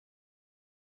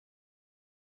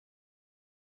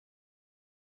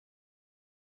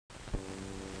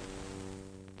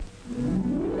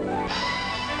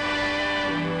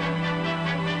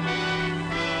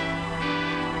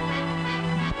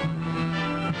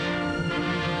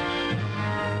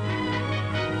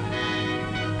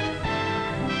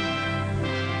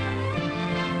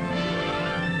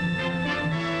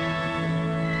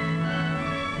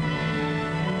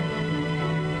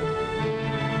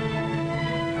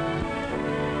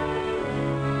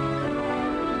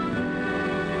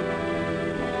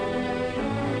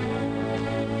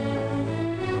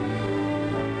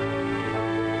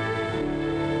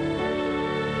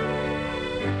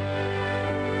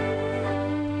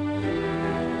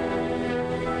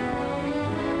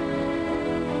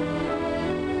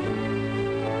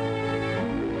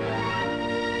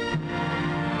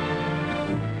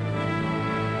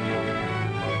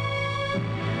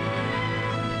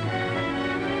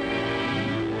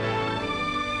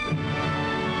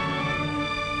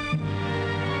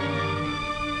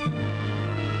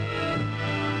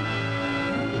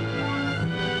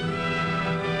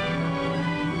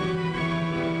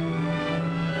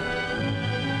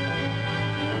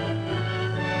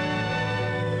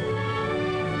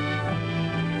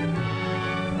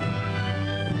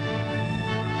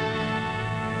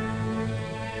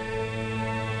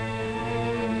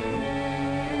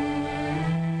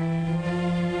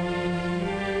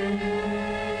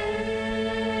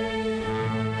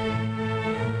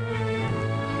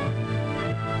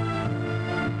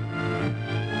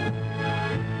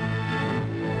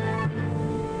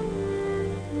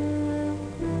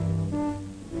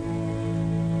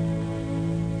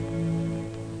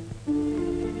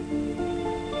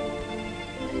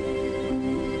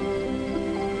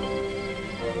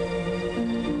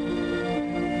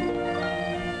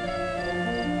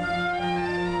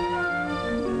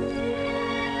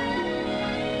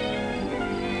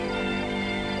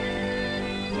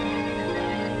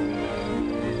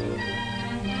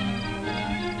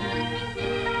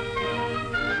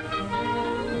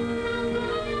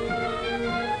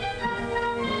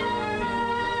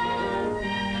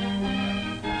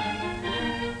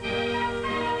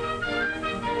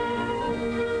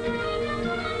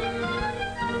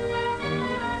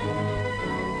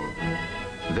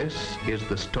This is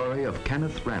the story of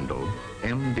Kenneth Randall,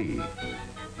 M.D.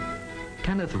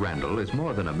 Kenneth Randall is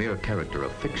more than a mere character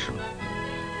of fiction.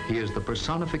 He is the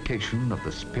personification of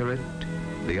the spirit,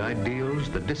 the ideals,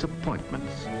 the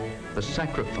disappointments, the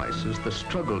sacrifices, the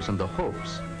struggles, and the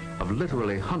hopes of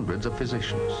literally hundreds of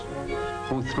physicians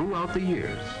who throughout the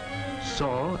years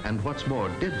saw and what's more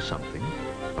did something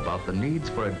about the needs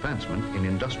for advancement in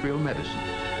industrial medicine.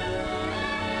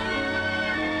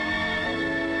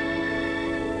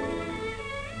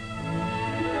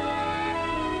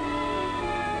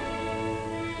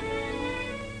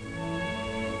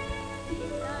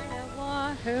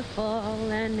 Waterfall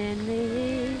and in the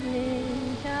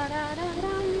evening,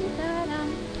 da-da-da-dum,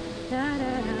 da-dum,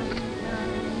 da-da-dum,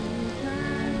 da-dum,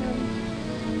 da-dum.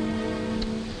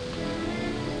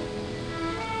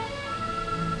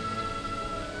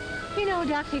 You know,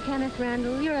 Dr. Kenneth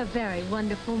Randall, you're a very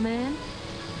wonderful man.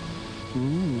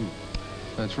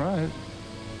 That's right.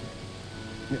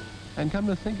 Yeah. And come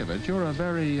to think of it, you're a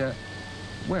very,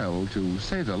 well, to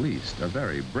say the least, a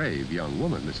very brave young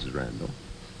woman, Mrs. Randall.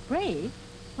 Brave?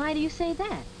 Why do you say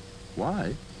that?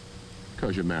 Why?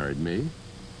 Because you married me.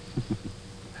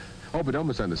 Oh, but don't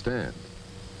misunderstand.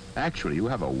 Actually, you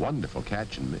have a wonderful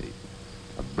catch in me.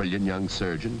 A brilliant young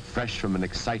surgeon, fresh from an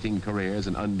exciting career as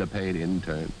an underpaid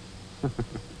intern.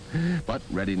 But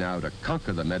ready now to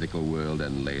conquer the medical world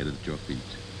and lay it at your feet.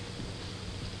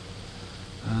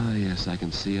 Ah, yes, I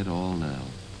can see it all now.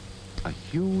 A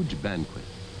huge banquet.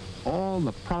 All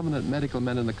the prominent medical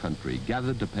men in the country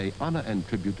gathered to pay honor and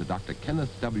tribute to Dr. Kenneth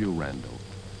W. Randall,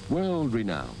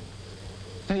 world-renowned,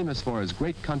 famous for his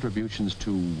great contributions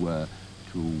to, well,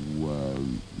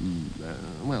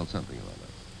 something or other.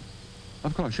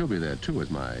 Of course, you'll be there, too,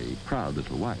 as my proud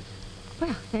little wife.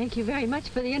 Well, thank you very much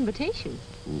for the invitation.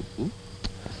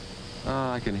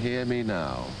 Ah, I can hear me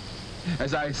now,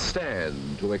 as I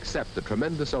stand to accept the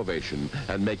tremendous ovation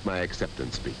and make my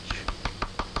acceptance speech.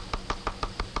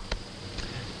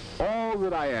 All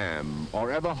that I am,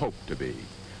 or ever hope to be,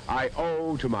 I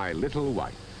owe to my little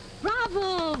wife.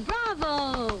 Bravo!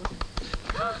 Bravo!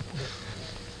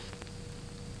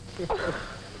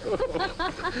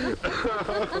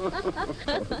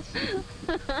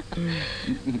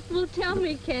 Well, tell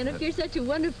me, Ken, if you're such a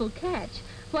wonderful catch,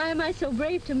 why am I so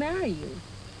brave to marry you?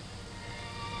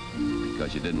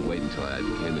 Because you didn't wait until I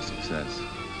became a success.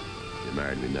 You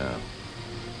married me now,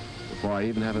 before I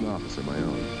even have an office of my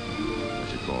own. I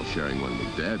should call sharing one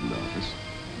with Dad an office.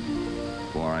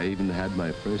 Before I even had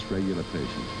my first regular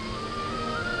patient.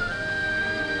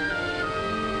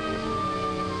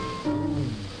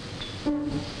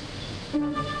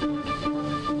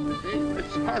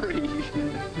 Hurry!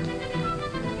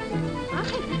 I'll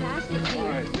take the basket here. All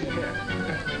right,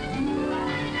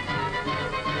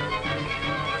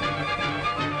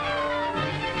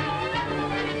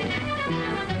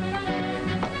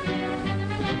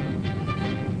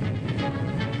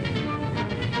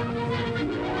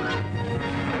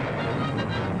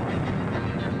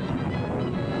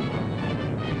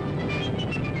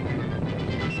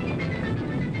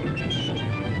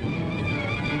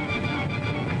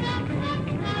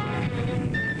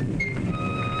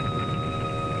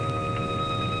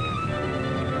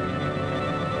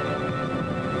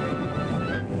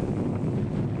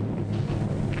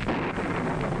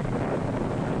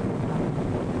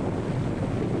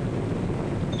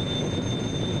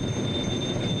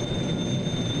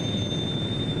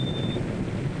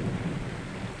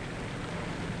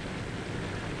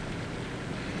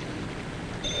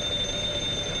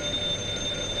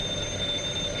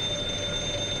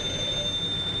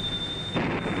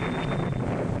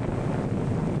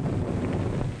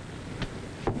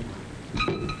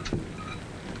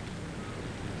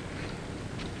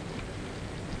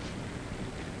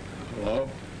 Hello?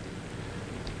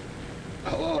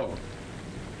 Hello?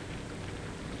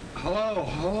 Hello?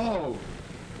 Hello?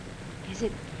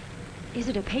 Is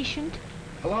it a patient?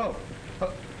 Hello?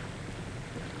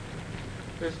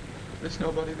 There's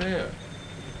nobody there.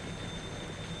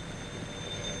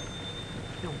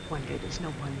 No wonder there's no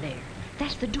one there.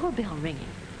 That's the doorbell ringing.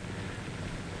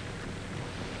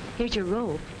 Here's your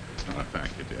robe. Oh,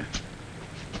 thank you, dear.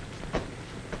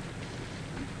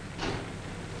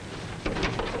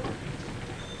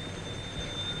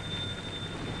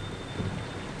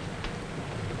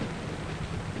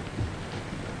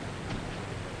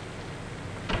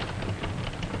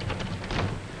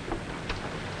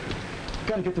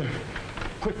 Gotta get there.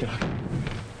 Quick, Doc.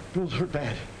 Bill's hurt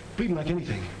bad. Bleeding like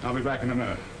anything. I'll be back in a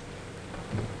minute.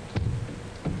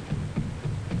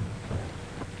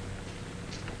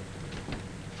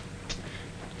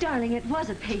 Darling, it was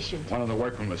a patient. One of the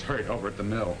workmen was hurt over at the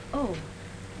mill. Oh.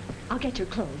 I'll get your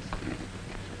clothes.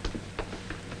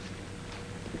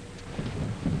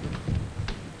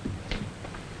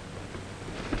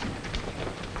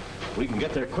 We can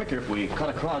get there quicker if we cut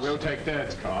across. We'll take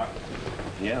Dad's car.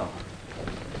 Yeah.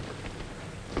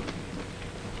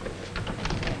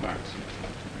 Thanks.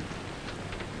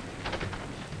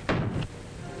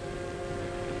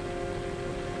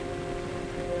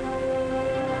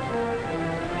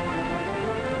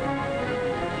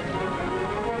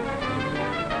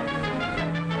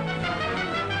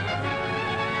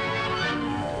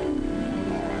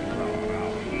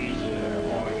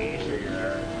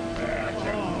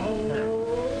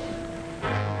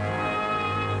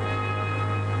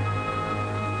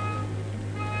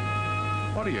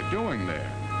 What are you doing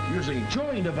there? Using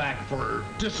chewing tobacco for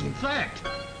disinfect.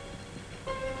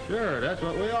 Sure, that's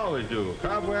what we always do.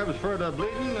 Cobwebs for the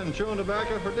bleeding and chewing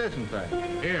tobacco for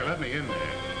disinfecting. Here, let me in there.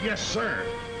 Yes, sir.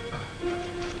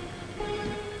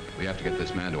 We have to get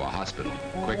this man to a hospital,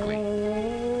 quickly.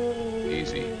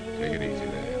 Easy. Take it easy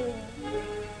there.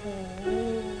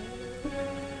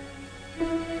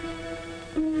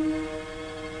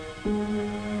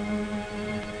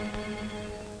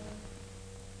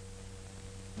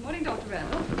 Good morning, Dr.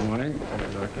 Randall. Good morning,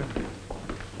 Doctor.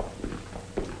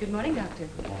 Good morning, Doctor.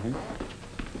 Good morning.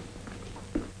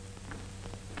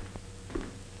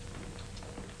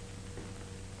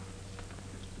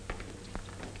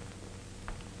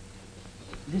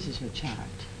 This is your chart.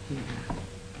 Here.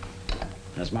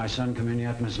 Has my son come in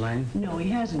yet, Miss Lane? No, he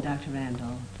hasn't, Dr.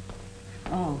 Randall.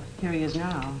 Oh, here he is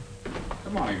now.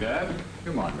 Good morning, Dad.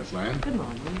 Good morning, Miss Lane. Good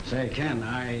morning. Say, Ken,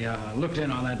 I looked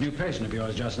in on that new patient of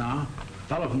yours just now.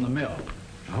 Fellow from the mill.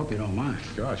 I hope you don't mind.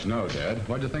 Gosh, no, Dad.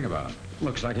 What'd you think about him?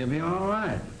 Looks like he'll be all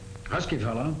right. Husky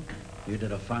fellow. You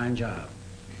did a fine job.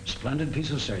 Splendid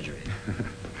piece of surgery.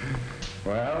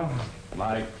 Well,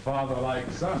 like father, like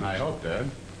son, I hope, Dad.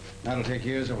 That'll take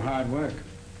years of hard work.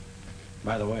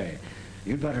 By the way,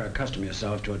 you'd better accustom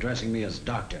yourself to addressing me as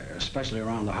doctor, especially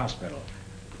around the hospital.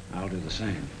 I'll do the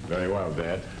same. Very well,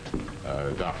 Dad.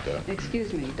 Doctor.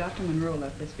 Excuse me, Dr. Monroe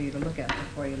left this for you to look at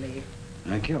before you leave.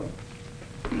 Thank you.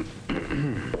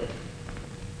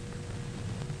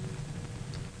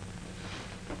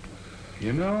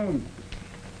 You know,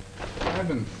 I've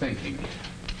been thinking.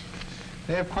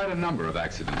 They have quite a number of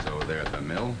accidents over there at the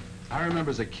mill. I remember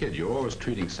as a kid, you were always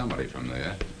treating somebody from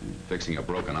there, fixing a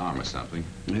broken arm or something.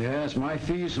 Yes, my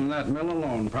fees from that mill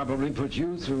alone probably put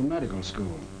you through medical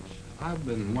school. I've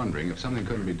been wondering if something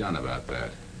couldn't be done about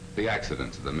that. The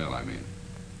accidents at the mill, I mean.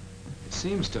 It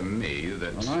seems to me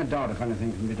that... Well, I doubt if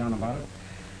anything can be done about it.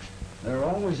 There are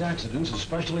always accidents,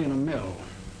 especially in a mill.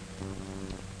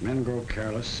 Men grow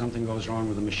careless, something goes wrong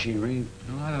with the machinery.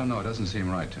 Well, I don't know. It doesn't seem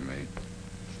right to me.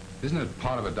 Isn't it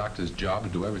part of a doctor's job to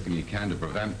do everything he can to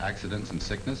prevent accidents and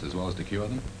sickness as well as to cure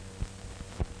them?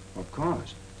 Of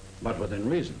course, but within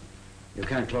reason. You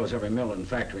can't close every mill and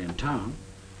factory in town.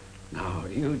 No,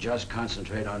 you just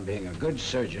concentrate on being a good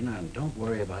surgeon and don't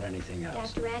worry about anything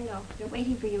else. Dr. Randall, they're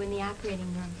waiting for you in the operating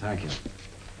room. Thank you.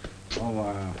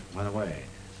 Oh, by the way,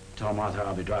 tell Martha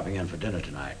I'll be dropping in for dinner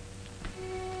tonight.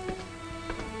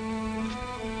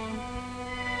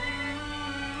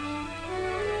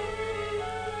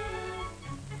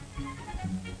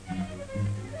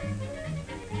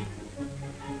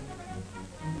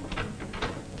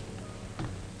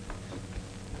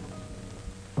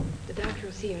 The doctor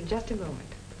will see you in just a moment.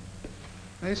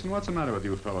 Mason, what's the matter with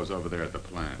you fellows over there at the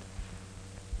plant?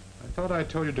 I thought I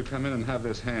told you to come in and have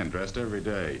this hand dressed every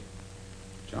day.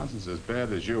 Johnson's as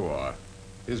bad as you are.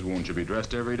 His wound should be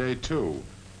dressed every day, too.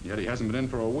 Yet he hasn't been in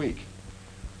for a week.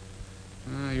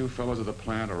 You fellows at the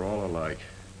plant are all alike.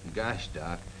 Gosh,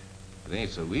 Doc, it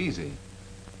ain't so easy.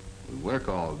 We work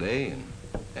all day, and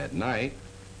at night,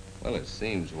 well, it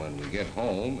seems when we get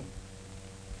home,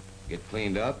 get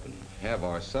cleaned up and have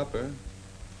our supper,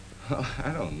 well,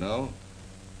 I don't know.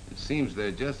 It seems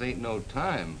there just ain't no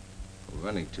time for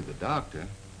running to the doctor.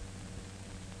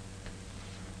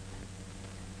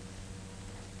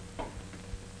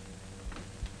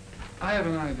 I have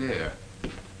an idea.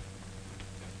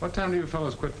 What time do you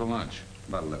fellows quit for lunch?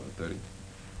 About 11:30.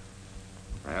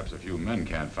 Perhaps if you men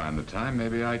can't find the time,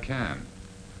 maybe I can.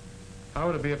 How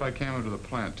would it be if I came over to the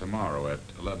plant tomorrow at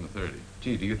 11:30?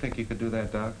 Gee, do you think you could do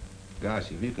that, Doc?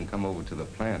 Gosh, if you can come over to the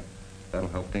plant, that'll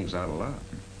help things out a lot.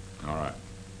 All right.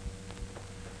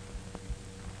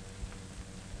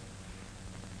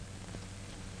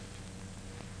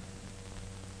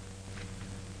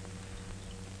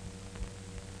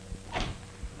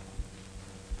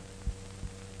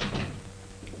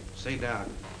 Say, Doc,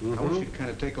 I wish you'd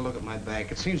kind of take a look at my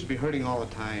back. It seems to be hurting all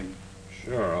the time.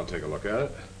 Sure, I'll take a look at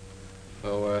it.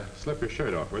 So, slip your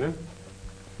shirt off, will you?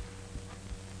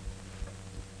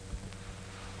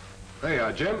 There you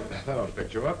are, Jim. That ought to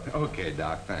pick you up. Okay,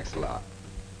 Doc. Thanks a lot.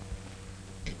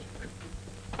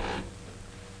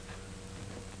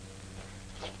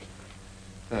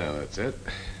 Well, that's it.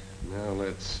 Now,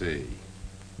 let's see.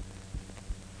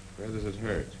 Where does it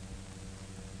hurt?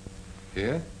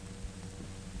 Here?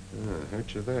 Ah,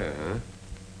 hurt you there, huh?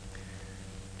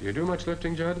 Do you do much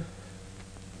lifting, Judd?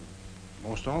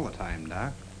 Most all the time,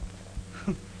 Doc.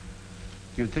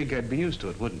 You'd think I'd be used to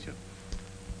it, wouldn't you?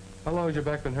 How long has your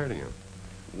back been hurting you?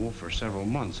 Oh, for several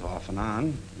months, off and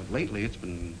on. But lately, it's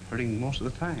been hurting most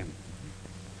of the time.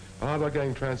 Well, how about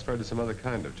getting transferred to some other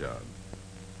kind of job?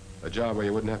 A job where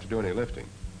you wouldn't have to do any lifting.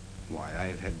 Why,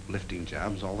 I've had lifting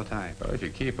jobs all the time. Well, if you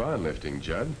keep on lifting,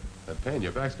 Judd, that pain in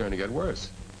your back's going to get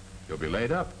worse. You'll be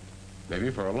laid up,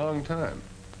 maybe for a long time.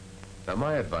 Now,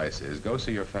 my advice is go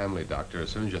see your family doctor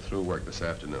as soon as you're through work this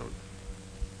afternoon.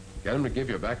 Get him to give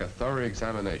your back a thorough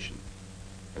examination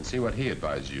and see what he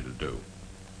advises you to do.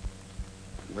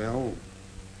 Well,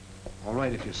 all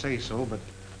right if you say so, but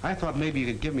I thought maybe you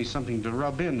could give me something to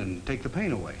rub in and take the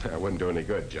pain away. That wouldn't do any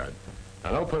good, Judd.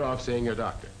 Now, don't put off seeing your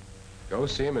doctor. Go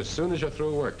see him as soon as you're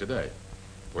through work today.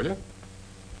 Will you?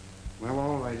 Well,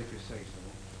 all right if you say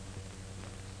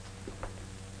so.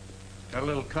 Got a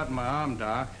little cut in my arm,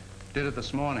 Doc. Did it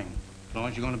this morning. As long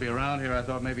as you're going to be around here, I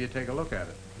thought maybe you'd take a look at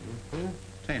it. Mm-hmm.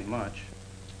 It ain't much.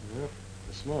 Yep,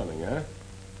 this morning, huh?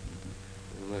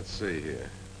 Well, let's see here.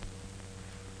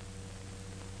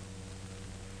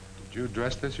 Did you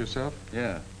dress this yourself?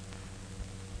 Yeah.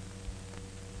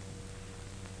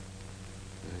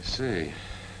 I see.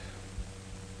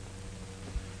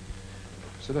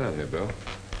 Sit down here, Bill.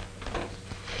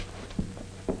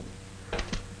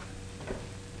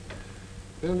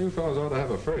 Bill, you fellas ought to have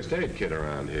a first aid kit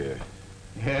around here.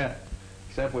 Yeah,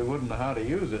 except we wouldn't know how to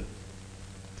use it.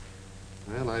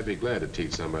 Well, I'd be glad to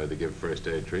teach somebody to give first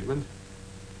aid treatment.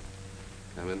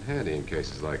 Come in handy in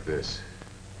cases like this.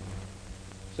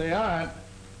 Say, Art.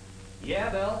 Yeah,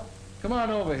 Bill? Come on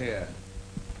over here.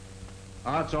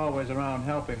 Art's always around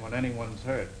helping when anyone's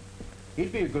hurt.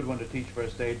 He'd be a good one to teach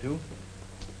first aid to.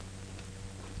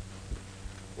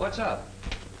 What's up?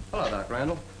 Hello, Doc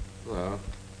Randall. Well,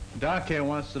 Doc here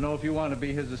wants to know if you want to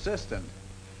be his assistant.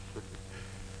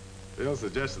 Bill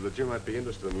suggested that you might be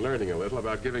interested in learning a little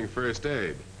about giving first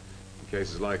aid in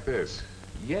cases like this.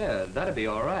 Yeah, that'd be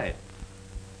all right.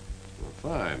 Well,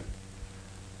 fine.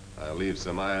 I'll leave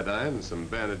some iodine, some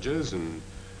bandages, and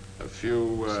a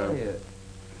few,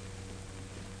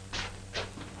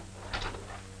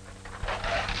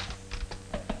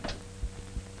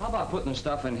 How about putting the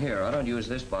stuff in here? I don't use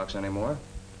this box anymore.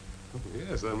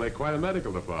 Yes, that'll make quite a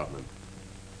medical department.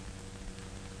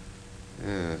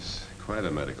 Yes, quite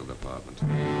a medical department.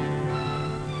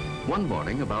 One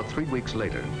morning, about 3 weeks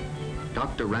later,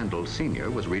 Dr. Randall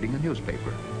Sr. was reading a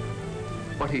newspaper.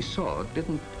 What he saw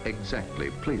didn't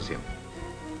exactly please him.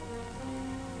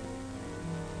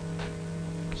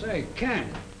 Say, Ken.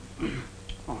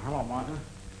 Oh, hello, Martha.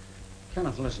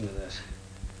 Kenneth, listen to this.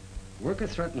 Worker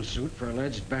threatens suit for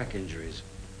alleged back injuries.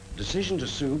 Decision to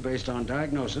sue based on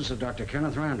diagnosis of Dr.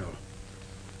 Kenneth Randall.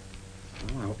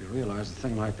 Well, I hope you realize a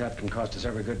thing like that can cost us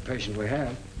every good patient we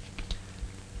have.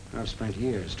 I've spent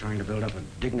years trying to build up a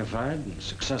dignified and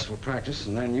successful practice,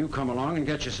 and then you come along and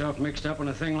get yourself mixed up in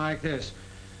a thing like this.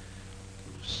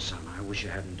 Son, I wish you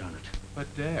hadn't done it. But,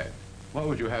 Dad, what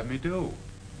would you have me do?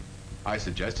 I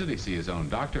suggested he see his own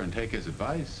doctor and take his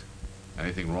advice.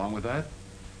 Anything wrong with that?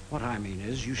 What I mean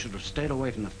is, you should have stayed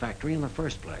away from the factory in the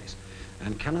first place.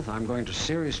 And, Kenneth, I'm going to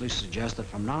seriously suggest that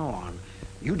from now on,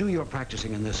 you do your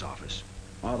practicing in this office.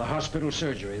 Or the hospital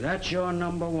surgery. That's your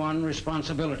 #1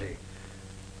 responsibility.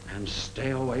 And stay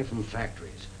away from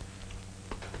factories.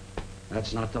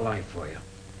 That's not the life for you.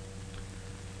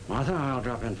 Martha, I'll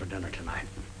drop in for dinner tonight.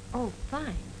 Oh,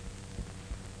 fine.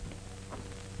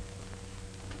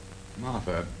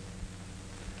 Martha,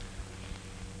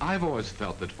 I've always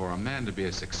felt that for a man to be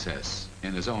a success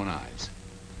in his own eyes,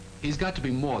 he's got to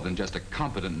be more than just a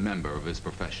competent member of his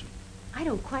profession. I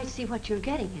don't quite see what you're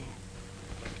getting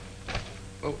at.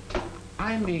 Oh,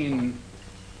 I mean,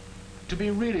 to be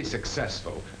really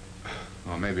successful,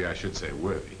 or maybe I should say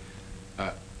worthy,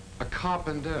 a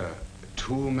carpenter, a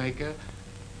tool maker,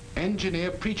 engineer,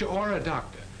 preacher, or a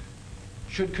doctor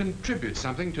should contribute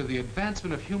something to the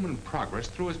advancement of human progress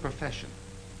through his profession.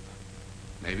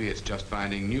 Maybe it's just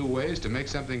finding new ways to make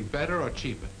something better or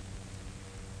cheaper.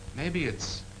 Maybe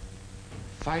it's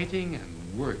fighting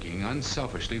and working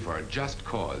unselfishly for a just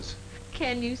cause.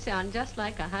 Ken, you sound just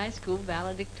like a high school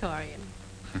valedictorian.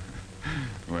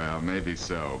 Well, maybe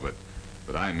so,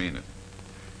 but I mean it.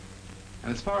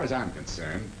 And as far as I'm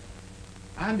concerned,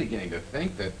 I'm beginning to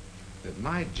think that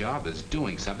my job is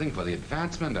doing something for the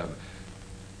advancement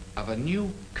of a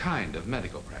new kind of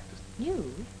medical practice.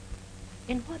 New?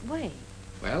 In what way?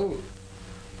 Well,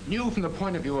 new from the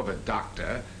point of view of a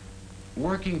doctor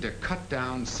working to cut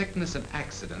down sickness and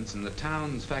accidents in the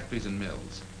towns, factories, and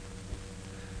mills.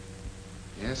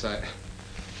 Yes,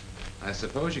 I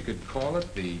suppose you could call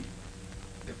it the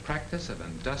practice of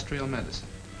industrial medicine.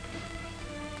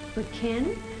 But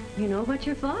Ken, you know what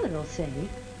your father will say.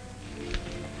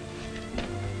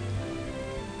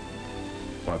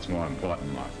 What's more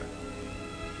important, Martha?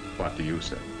 What do you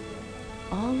say?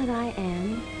 All that I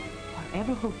am, or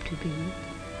ever hope to be,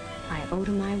 I owe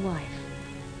to my wife.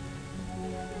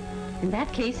 In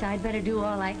that case, I'd better do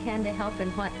all I can to help in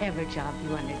whatever job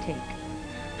you undertake.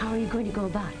 How are you going to go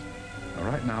about it?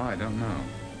 Well, right now, I don't know.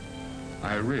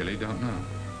 I really don't know.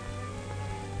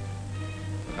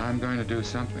 But I'm going to do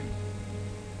something.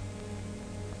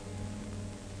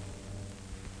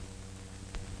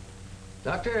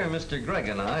 Doctor, Mr. Gregg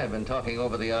and I have been talking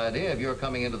over the idea of your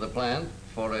coming into the plant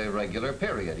for a regular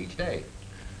period each day.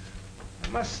 I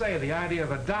must say, the idea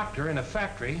of a doctor in a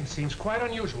factory seems quite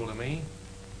unusual to me,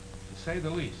 to say the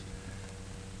least.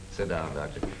 Sit down,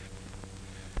 Doctor.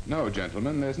 No,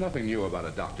 gentlemen, there's nothing new about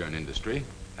a doctor in industry,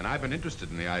 and I've been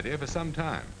interested in the idea for some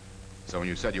time. So when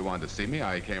you said you wanted to see me,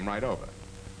 I came right over.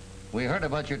 We heard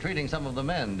about you treating some of the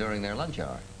men during their lunch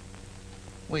hour.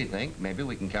 We think maybe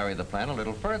we can carry the plan a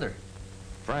little further.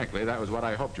 Frankly, that was what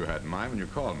I hoped you had in mind when you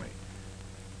called me.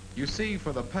 You see,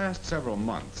 for the past several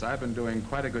months, I've been doing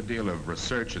quite a good deal of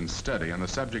research and study on the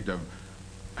subject of,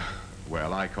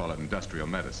 well, I call it industrial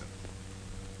medicine.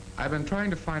 I've been trying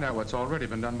to find out what's already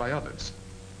been done by others.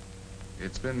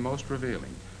 It's been most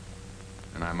revealing,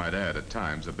 and I might add, at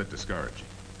times, a bit discouraging.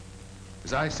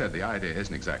 As I said, the idea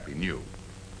isn't exactly new.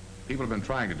 People have been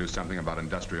trying to do something about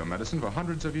industrial medicine for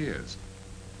hundreds of years.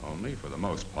 Only, for the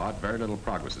most part, very little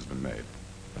progress has been made.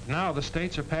 But now the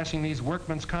states are passing these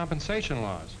workmen's compensation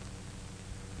laws.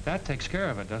 That takes care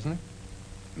of it, doesn't it?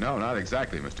 No, not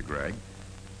exactly, Mr. Gregg.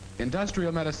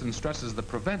 Industrial medicine stresses the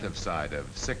preventive side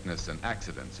of sickness and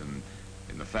accidents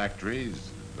in the factories,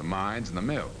 the mines, and the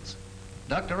mills.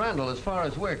 Dr. Randall, as far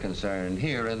as we're concerned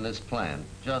here in this plant,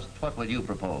 just what would you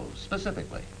propose,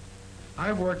 specifically?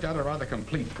 I've worked out a rather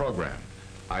complete program.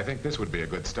 I think this would be a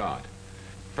good start.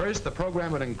 First, the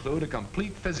program would include a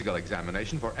complete physical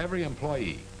examination for every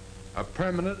employee, a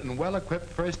permanent and well-equipped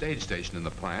first aid station in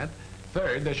the plant.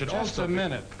 Third, there should also Just a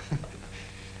minute.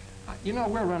 You know,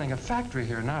 we're running a factory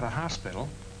here, not a hospital.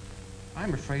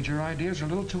 I'm afraid your ideas are a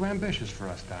little too ambitious for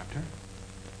us, Doctor.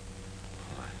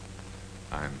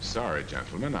 I'm sorry,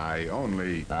 gentlemen. I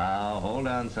only... Now, hold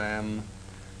on, Sam.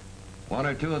 One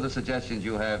or two of the suggestions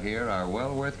you have here are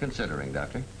well worth considering,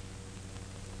 Doctor.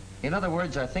 In other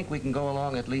words, I think we can go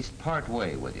along at least part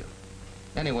way with you.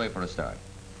 Anyway, for a start.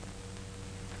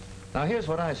 Now, here's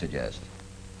what I suggest.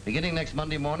 Beginning next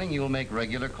Monday morning, you'll make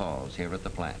regular calls here at the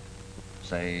plant.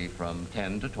 Say from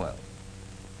 10 to 12.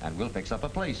 And we'll fix up a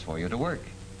place for you to work.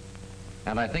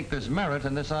 And I think there's merit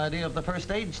in this idea of the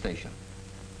first aid station.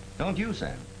 Don't you,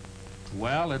 Sam?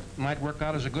 Well, it might work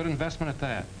out as a good investment at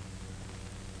that.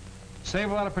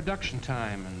 Save a lot of production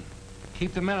time and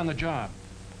keep the men on the job.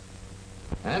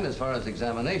 And as far as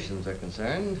examinations are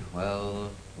concerned, well,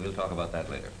 we'll talk about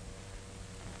that later.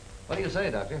 What do you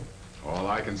say, Doctor? All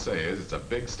I can say is it's a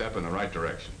big step in the right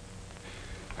direction.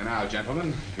 And now, gentlemen,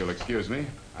 if you'll excuse me,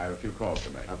 I have a few calls to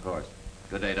make. Of course.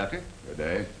 Good day, Doctor. Good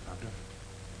day. Doctor?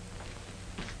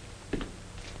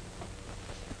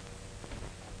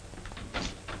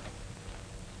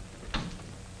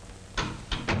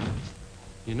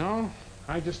 You know,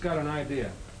 I just got an idea.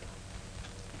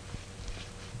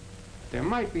 There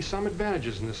might be some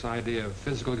advantages in this idea of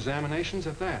physical examinations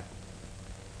at that.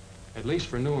 At least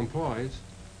for new employees.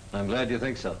 I'm glad you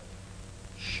think so.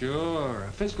 Sure.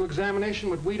 A physical examination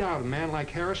would weed out a man like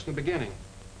Harris in the beginning.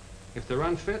 If they're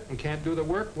unfit and can't do the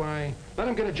work, why, let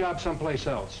them get a job someplace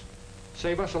else.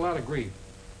 Save us a lot of grief.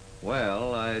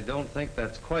 Well, I don't think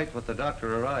that's quite what the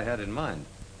doctor or I had in mind.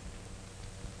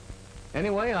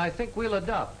 Anyway, I think we'll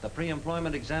adopt the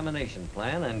pre-employment examination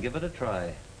plan and give it a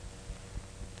try.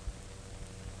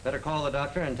 Better call the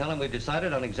doctor and tell him we've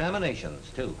decided on examinations,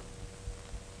 too.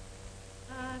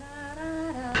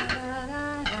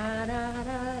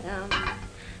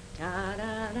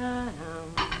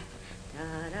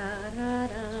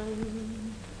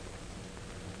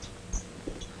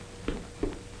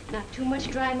 Not too much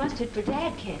dry mustard for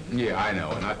Dad, Ken. Yeah, I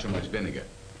know, and not too much vinegar.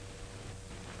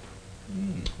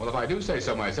 Well, if I do say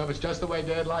so myself, it's just the way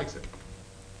Dad likes it.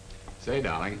 Say,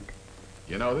 darling,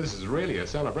 you know, this is really a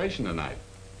celebration tonight.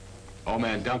 Old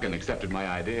man Duncan accepted my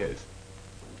ideas.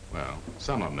 Well,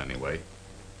 some of them anyway.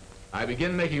 I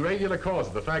begin making regular calls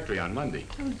at the factory on Monday.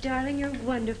 Oh, darling, you're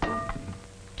wonderful.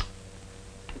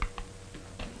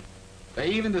 They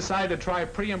even decided to try a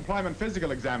pre-employment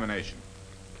physical examination.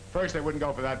 First, they wouldn't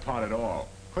go for that part at all.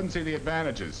 Couldn't see the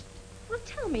advantages. Well,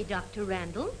 tell me, Dr.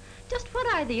 Randall, just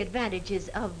what are the advantages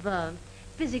of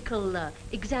physical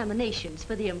examinations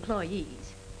for the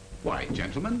employees? Why,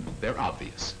 gentlemen, they're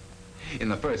obvious. In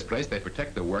the first place, they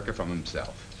protect the worker from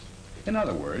himself. In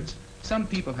other words, some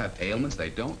people have ailments they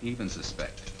don't even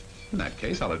suspect. In that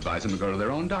case, I'll advise them to go to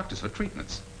their own doctors for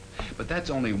treatments. But that's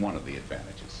only one of the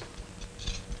advantages.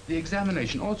 The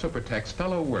examination also protects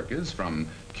fellow workers from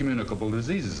communicable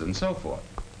diseases and so forth.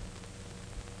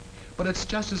 But it's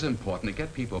just as important to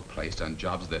get people placed on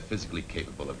jobs they're physically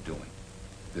capable of doing.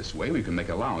 This way, we can make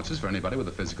allowances for anybody with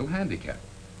a physical handicap.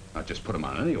 Not just put them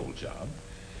on any old job.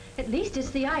 At least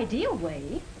it's the ideal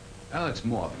way. Well, it's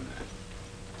more than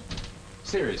that.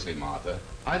 Seriously, Martha,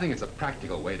 I think it's a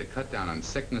practical way to cut down on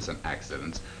sickness and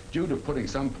accidents due to putting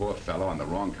some poor fellow on the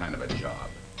wrong kind of a job.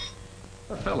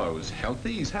 If a fellow's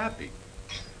healthy, he's happy.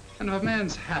 And if a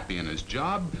man's happy in his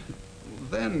job,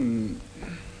 then...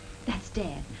 That's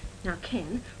Dad. Now,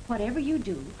 Ken, whatever you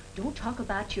do, don't talk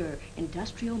about your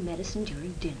industrial medicine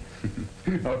during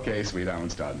dinner. Okay, sweet, I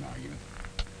won't start an argument.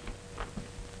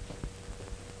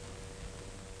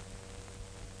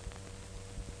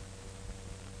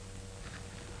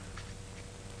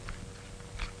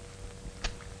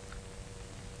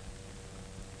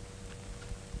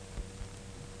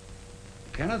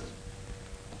 Kenneth?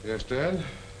 Yes, Dad?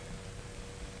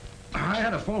 I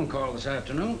had a phone call this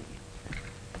afternoon.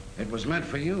 It was meant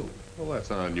for you. Well,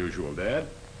 that's not unusual, Dad.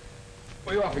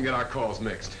 We often get our calls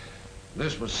mixed.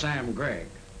 This was Sam Gregg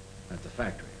at the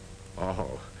factory.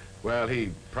 Oh, well,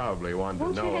 he probably wanted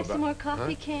Won't to know you have about... some more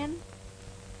coffee, Huh? Ken?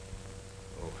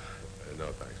 Oh, no,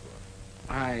 thanks,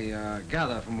 Mom. I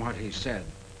gather from what he said,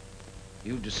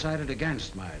 you decided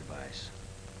against my advice.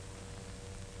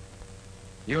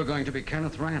 You're going to be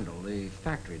Kenneth Randall, the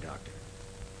factory doctor.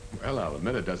 Well, I'll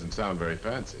admit it doesn't sound very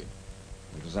fancy.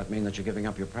 Does that mean that you're giving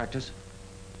up your practice?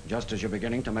 Just as you're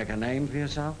beginning to make a name for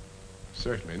yourself?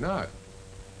 Certainly not.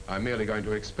 I'm merely going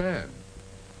to expand.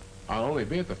 I'll only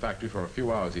be at the factory for a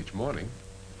few hours each morning.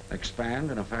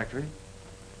 Expand in a factory?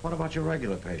 What about your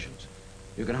regular patients?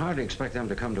 You can hardly expect them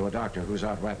to come to a doctor who's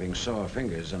out wrapping sore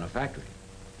fingers in a factory.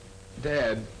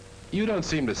 Dad, you don't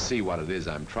seem to see what it is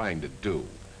I'm trying to do.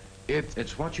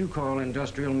 It's what you call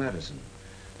industrial medicine.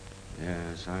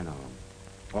 Yes, I know.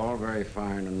 All very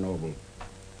fine and noble.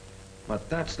 But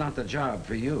that's not the job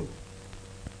for you.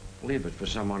 Leave it for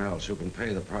someone else who can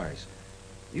pay the price.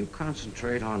 You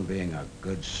concentrate on being a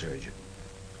good surgeon.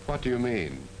 What do you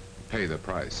mean, pay the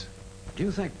price? Do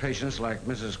you think patients like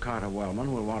Mrs. Carter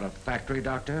Wellman will want a factory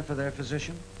doctor for their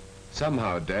physician?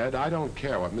 Somehow, Dad, I don't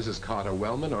care what Mrs. Carter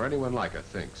Wellman or anyone like her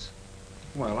thinks.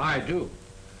 Well, I do.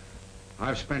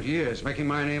 I've spent years making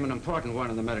my name an important one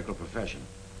in the medical profession.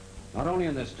 Not only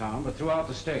in this town, but throughout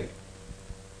the state.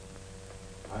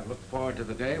 I've looked forward to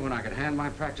the day when I could hand my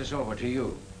practice over to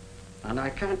you. And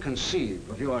I can't conceive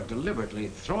of your deliberately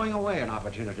throwing away an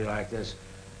opportunity like this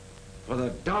for the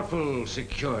doubtful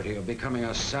security of becoming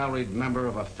a salaried member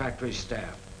of a factory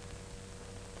staff.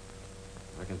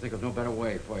 I can think of no better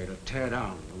way for you to tear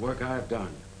down the work I've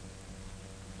done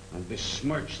and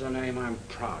besmirch the name I'm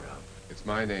proud of. It's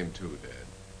my name too, Dad.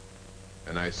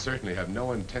 And I certainly have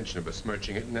no intention of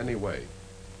besmirching it in any way.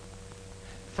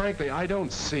 Frankly, I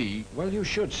don't see... Well, you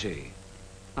should see.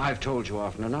 I've told you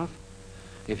often enough.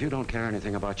 If you don't care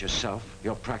anything about yourself,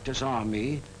 your practice, or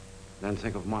me, then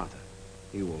think of Martha.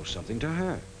 You owe something to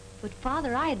her. But,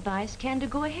 Father, I advised Ken to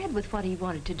go ahead with what he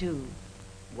wanted to do.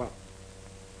 Well,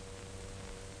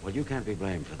 you can't be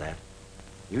blamed for that.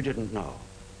 You didn't know.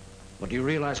 But do you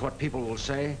realize what people will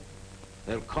say?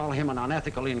 They'll call him an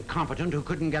unethical incompetent who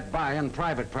couldn't get by in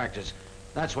private practice.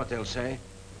 That's what they'll say.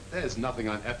 There's nothing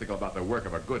unethical about the work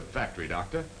of a good factory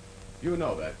doctor. You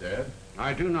know that, Dad.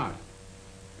 I do not.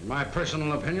 In my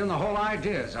personal opinion, the whole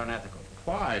idea is unethical.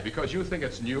 Why? Because you think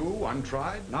it's new,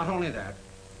 untried? Not only that,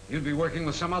 you'd be working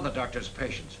with some other doctor's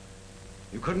patients.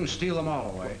 You couldn't steal them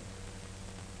all away.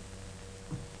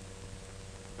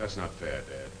 That's not fair,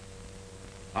 Dad.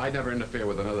 I never interfere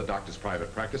with another doctor's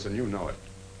private practice, and you know it.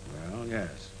 Well,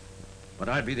 yes. But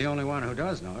I'd be the only one who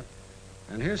does know it.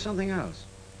 And here's something else.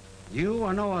 You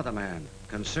or no other man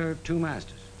can serve two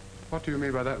masters. What do you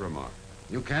mean by that remark?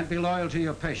 You can't be loyal to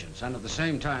your patients and at the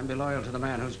same time be loyal to the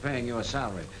man who's paying you a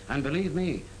salary. And believe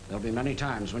me, there'll be many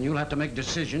times when you'll have to make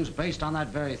decisions based on that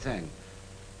very thing.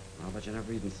 I'll bet you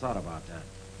never even thought about that.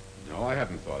 No, I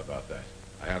haven't thought about that.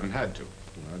 I haven't had to.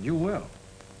 Well, you will.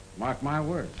 Mark my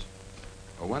words.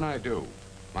 But when I do,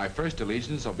 my first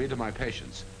allegiance will be to my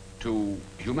patients, to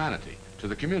humanity, to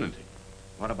the community.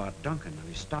 What about Duncan and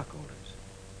his stockholders?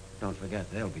 Don't forget,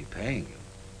 they'll be paying you.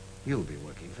 You'll be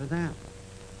working for them.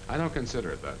 I don't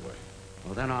consider it that way.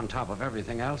 Well, then on top of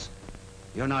everything else,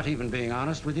 you're not even being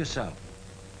honest with yourself.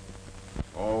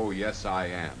 Oh, yes, I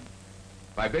am.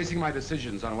 By basing my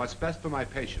decisions on what's best for my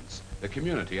patients, the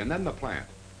community, and then the plant,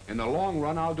 in the long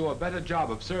run, I'll do a better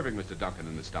job of serving Mr. Duncan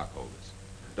and the stockholders.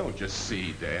 Don't just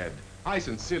see, Dad. I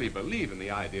sincerely believe in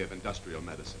the idea of industrial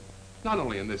medicine. Not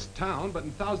only in this town, but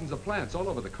in thousands of plants all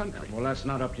over the country. Well, that's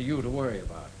not up to you to worry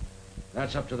about.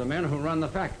 That's up to the men who run the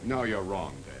factory. No, you're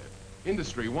wrong, Dad.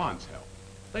 Industry wants help.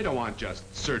 They don't want just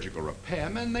surgical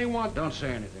repairmen. They want... Don't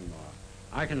say anything more.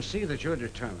 I can see that you're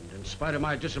determined, in spite of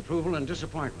my disapproval and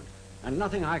disappointment. And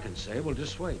nothing I can say will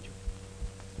dissuade you.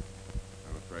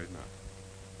 I'm afraid not.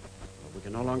 Well, we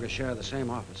can no longer share the same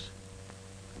office.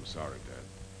 I'm sorry, Dad.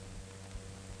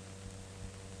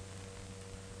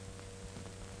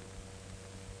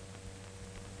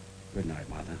 Good night,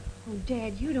 Mother. Oh,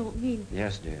 Dad, you don't mean...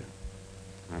 Yes, dear.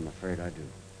 I'm afraid I do.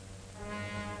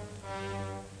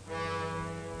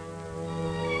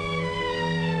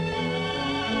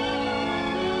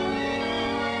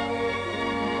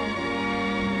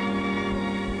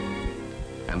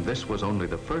 And this was only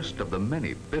the first of the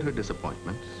many bitter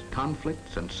disappointments,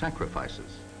 conflicts, and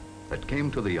sacrifices that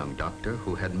came to the young doctor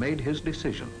who had made his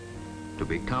decision to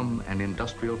become an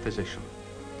industrial physician.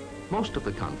 Most of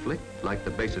the conflict, like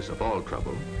the basis of all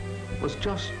trouble, was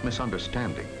just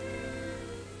misunderstanding.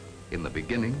 In the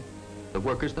beginning, the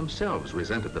workers themselves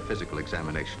resented the physical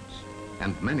examinations,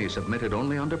 and many submitted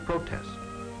only under protest.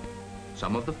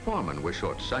 Some of the foremen were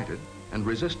short-sighted and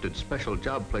resisted special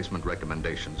job placement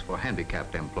recommendations for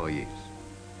handicapped employees.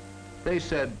 They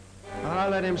said,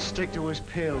 I'll let him stick to his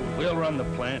pill. We'll run the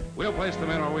plant. We'll place them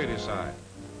in where we decide.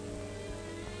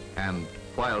 And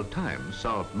while time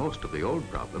solved most of the old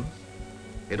problems,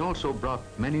 it also brought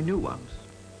many new ones.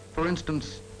 For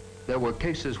instance, there were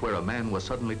cases where a man was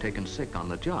suddenly taken sick on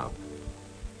the job.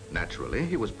 Naturally,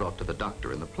 he was brought to the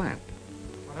doctor in the plant.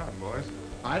 What happened, boys?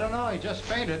 I don't know. He just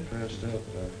fainted. Passed out,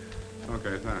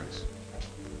 Okay, thanks.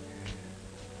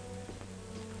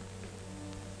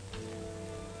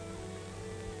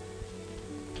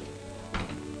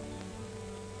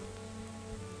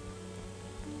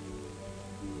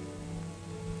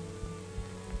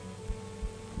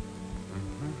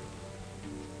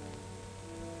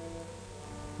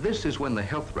 This is when the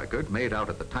health record made out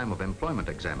at the time of employment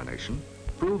examination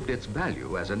proved its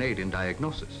value as an aid in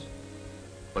diagnosis.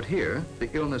 But here, the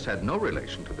illness had no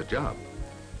relation to the job.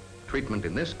 Treatment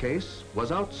in this case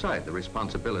was outside the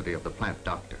responsibility of the plant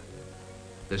doctor.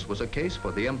 This was a case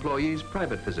for the employee's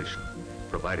private physician,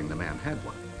 providing the man had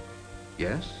one.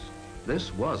 Yes,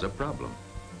 this was a problem.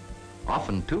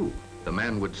 Often, too, the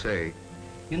man would say,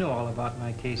 "You know all about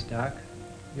my case, Doc.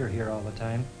 You're here all the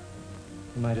time.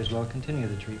 You might as well continue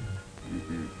the treatment."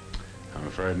 I'm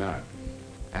afraid not.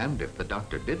 And if the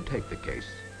doctor did take the case,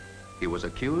 he was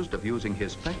accused of using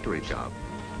his factory job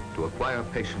to acquire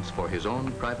patients for his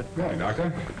own private practice. Right,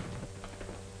 Doctor.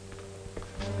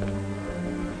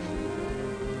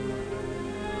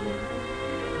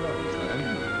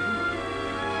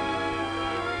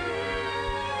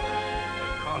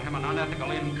 Call him an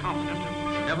unethical incompetent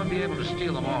and should never be able to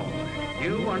steal them all.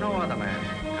 You or no other man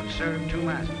can serve two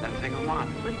masters. That thing will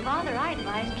want. But, Father, I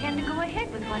advised Ken to go ahead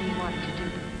with what he wanted to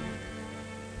do.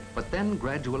 But then,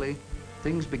 gradually,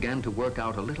 things began to work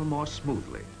out a little more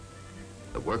smoothly.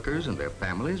 The workers and their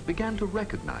families began to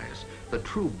recognize the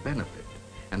true benefit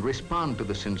and respond to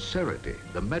the sincerity,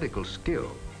 the medical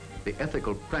skill, the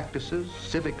ethical practices,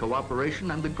 civic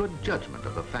cooperation, and the good judgment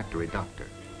of the factory doctor.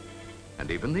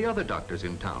 And even the other doctors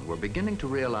in town were beginning to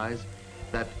realize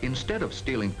that instead of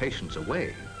stealing patients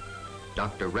away,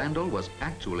 Dr. Randall was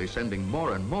actually sending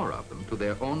more and more of them to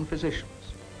their own physicians.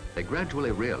 They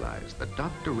gradually realized that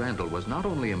Dr. Randall was not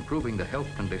only improving the health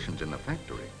conditions in the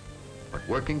factory, but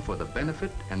working for the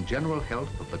benefit and general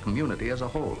health of the community as a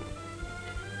whole.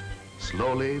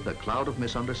 Slowly, the cloud of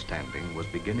misunderstanding was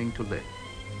beginning to lift.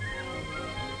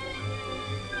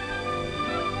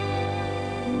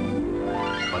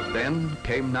 But then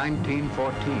came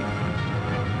 1914.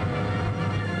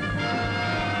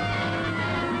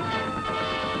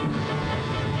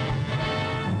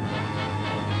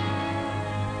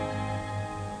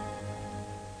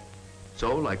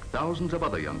 So, like thousands of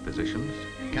other young physicians,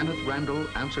 Kenneth Randall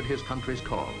answered his country's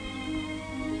call.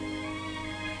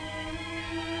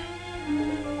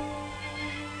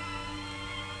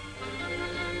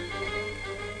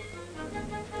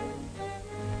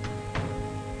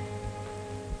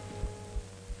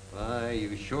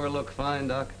 sure look fine,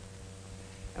 Doc.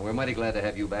 And we're mighty glad to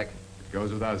have you back. It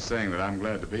goes without saying that I'm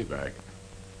glad to be back.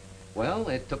 Well,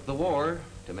 it took the war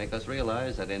to make us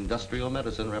realize that industrial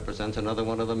medicine represents another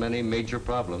one of the many major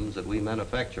problems that we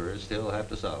manufacturers still have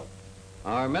to solve.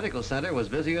 Our medical center was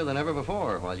busier than ever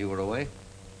before while you were away.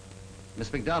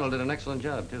 Miss McDonald did an excellent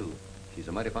job, too. She's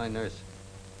a mighty fine nurse.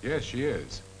 Yes, she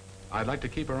is. I'd like to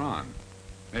keep her on,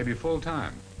 maybe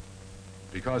full-time.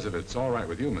 Because if it's all right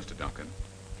with you, Mr. Duncan,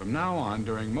 from now on,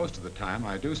 during most of the time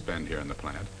I do spend here in the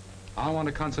plant, I want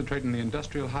to concentrate on the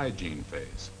industrial hygiene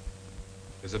phase.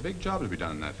 There's a big job to be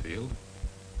done in that field.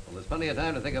 Well, there's plenty of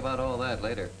time to think about all that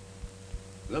later.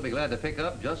 We'll be glad to pick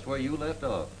up just where you left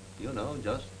off. You know,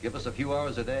 just give us a few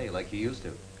hours a day like you used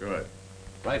to. Good.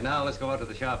 Right now, let's go out to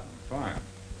the shop. Fine.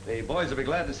 The boys will be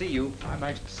glad to see you. I'm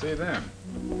anxious to see them.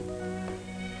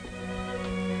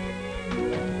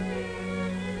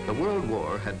 The World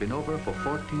War had been over for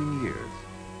 14 years.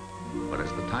 But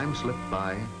as the time slipped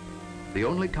by, the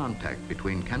only contact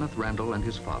between Kenneth Randall and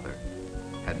his father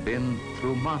had been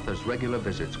through Martha's regular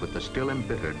visits with the still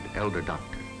embittered elder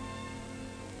doctor.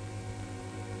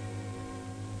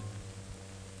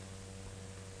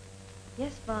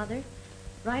 Yes, Father.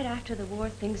 Right after the war,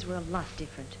 things were a lot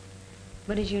different.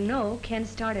 But as you know, Ken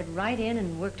started right in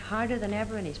and worked harder than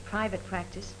ever in his private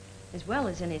practice, as well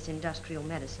as in his industrial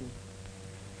medicine.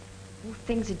 Oh,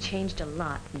 things had changed a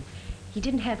lot, and he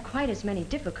didn't have quite as many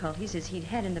difficulties as he'd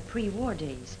had in the pre-war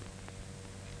days.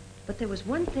 But there was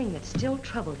one thing that still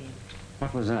troubled him.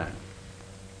 What was that?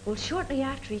 Well, shortly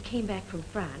after he came back from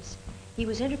France, he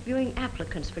was interviewing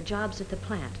applicants for jobs at the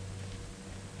plant.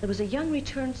 There was a young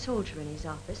returned soldier in his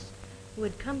office who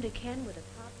had come to Ken with a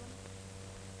problem.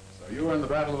 So you were in the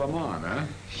Battle of the Marne, huh?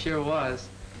 Sure was.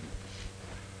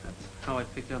 That's how I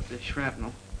picked up this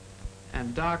shrapnel.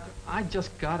 And, Doc, I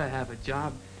just gotta have a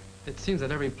job. It seems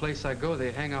that every place I go,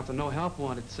 they hang out the no help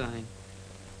wanted sign.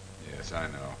 Yes, I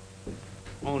know.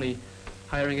 Only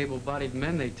hiring able-bodied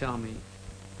men, they tell me.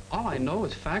 All I know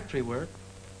is factory work.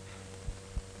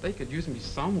 They could use me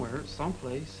somewhere,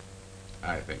 someplace.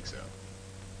 I think so.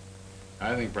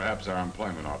 I think perhaps our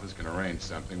employment office can arrange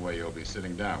something where you'll be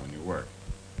sitting down when you work.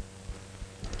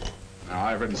 Now,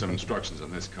 I've written some instructions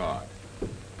on this card.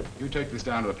 You take this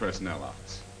down to the personnel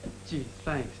office. Gee,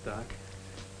 thanks, Doc.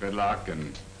 Good luck,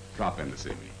 and drop in to see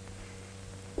me.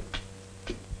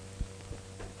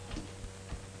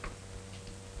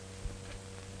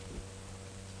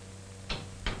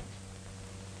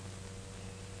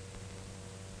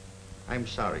 I'm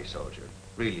sorry, soldier.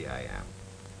 Really, I am.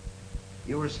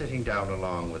 You were sitting down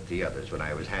along with the others when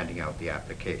I was handing out the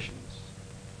applications.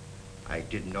 I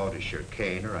didn't notice your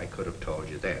cane, or I could have told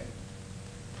you then.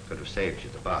 Could have saved you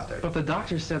the bother. But the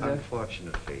doctor said that...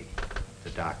 Unfortunately, the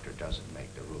doctor doesn't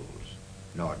make the rules,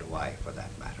 nor do I, for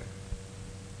that matter.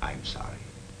 I'm sorry.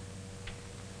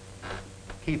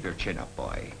 Keep your chin up,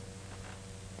 boy.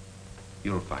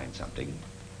 You'll find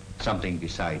something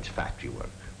besides factory work.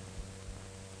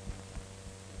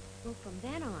 Well, from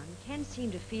then on, Ken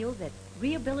seemed to feel that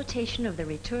rehabilitation of the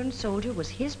returned soldier was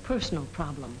his personal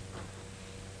problem.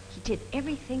 He did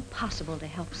everything possible to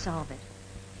help solve it.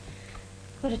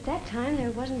 But at that time,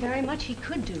 there wasn't very much he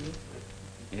could do.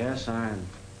 Yes, I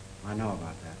know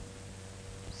about that.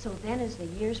 So then, as the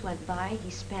years went by, he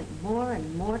spent more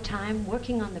and more time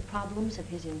working on the problems of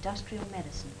his industrial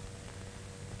medicine.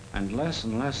 And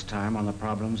less time on the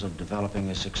problems of developing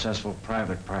a successful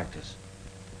private practice.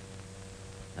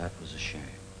 That was a shame.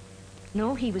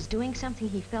 No, he was doing something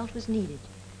he felt was needed.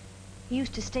 He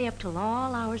used to stay up till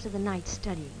all hours of the night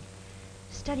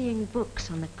studying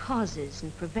books on the causes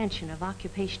and prevention of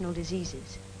occupational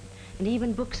diseases, and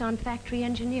even books on factory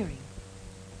engineering.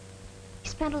 He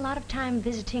spent a lot of time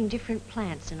visiting different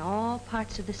plants in all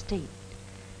parts of the state,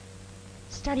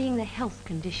 studying the health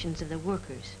conditions of the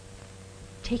workers,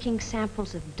 taking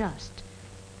samples of dust,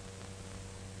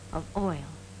 of oil,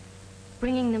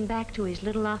 bringing them back to his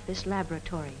little office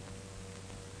laboratory,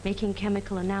 making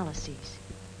chemical analyses,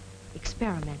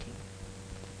 experimenting.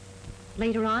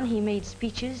 Later on, he made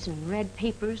speeches and read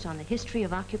papers on the history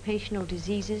of occupational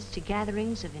diseases to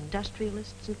gatherings of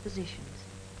industrialists and physicians.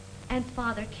 And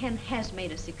Father, Ken has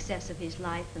made a success of his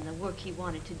life and the work he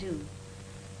wanted to do.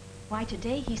 Why,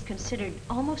 today he's considered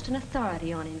almost an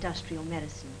authority on industrial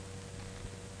medicine.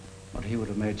 But he would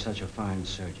have made such a fine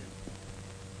surgeon.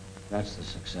 That's the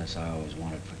success I always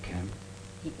wanted for Ken.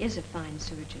 He is a fine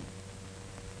surgeon.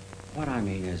 What I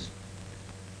mean is,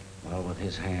 well, with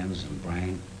his hands and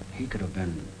brain, he could have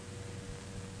been...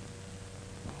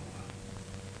 Oh,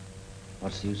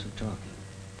 what's the use of talking?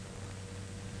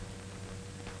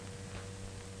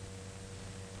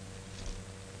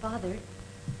 Father,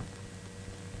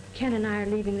 Ken and I are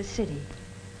leaving the city.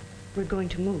 We're going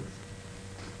to move.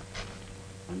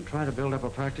 And try to build up a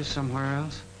practice somewhere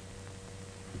else?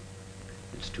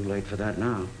 It's too late for that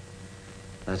now.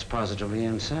 That's positively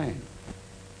insane.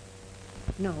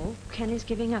 No, Ken is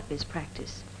giving up his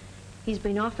practice. He's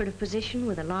been offered a position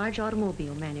with a large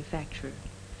automobile manufacturer.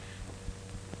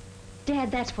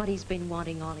 Dad, that's what he's been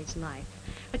wanting all his life.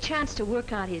 A chance to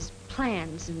work out his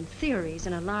plans and theories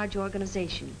in a large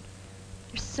organization.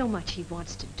 There's so much he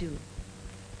wants to do.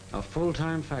 A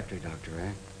full-time factory doctor,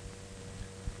 eh?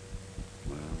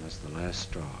 Well, that's the last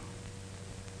straw.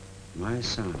 My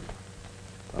son,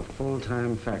 a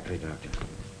full-time factory doctor.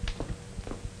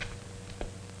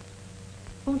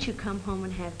 Won't you come home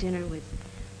and have dinner with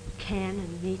Ken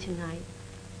and me tonight?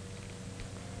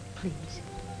 Please.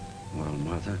 Well,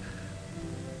 Martha,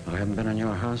 I haven't been in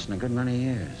your house in a good many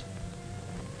years.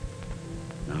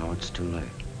 Now it's too late.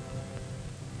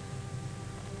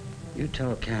 You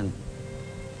tell Ken.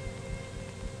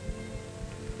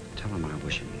 Tell him I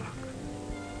wish him luck.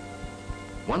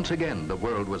 Once again, the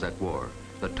world was at war.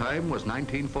 The time was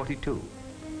 1942,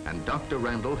 and Dr.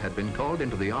 Randall had been called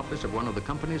into the office of one of the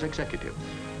company's executives.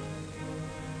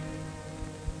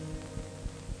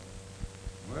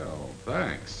 Well,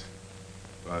 thanks.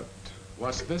 But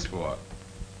what's this for?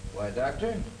 Why,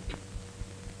 Doctor,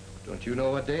 don't you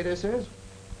know what day this is?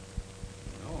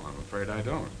 No, I'm afraid I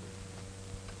don't.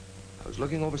 I was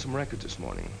looking over some records this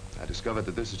morning. I discovered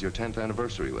that this is your 10th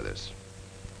anniversary with us.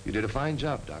 You did a fine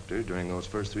job, Doctor, during those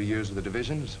first 3 years of the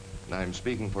divisions. And I'm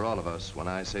speaking for all of us when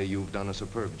I say you've done a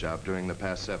superb job during the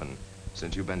past 7,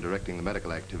 since you've been directing the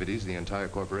medical activities of the entire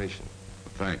corporation.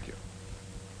 Thank you.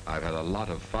 I've had a lot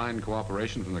of fine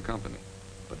cooperation from the company.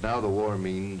 But now the war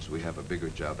means we have a bigger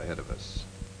job ahead of us.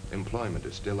 Employment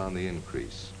is still on the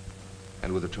increase.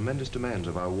 And with the tremendous demands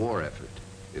of our war effort,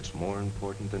 it's more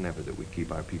important than ever that we keep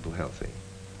our people healthy.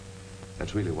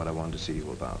 That's really what I wanted to see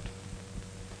you about.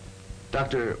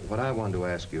 Doctor, what I wanted to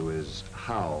ask you is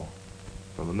how,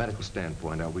 from a medical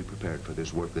standpoint, are we prepared for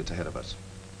this work that's ahead of us?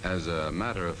 As a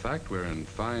matter of fact, we're in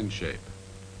fine shape.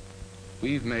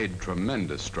 We've made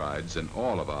tremendous strides in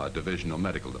all of our divisional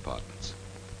medical departments.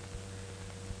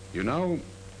 You know,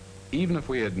 even if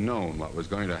we had known what was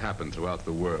going to happen throughout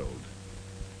the world,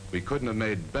 we couldn't have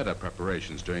made better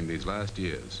preparations during these last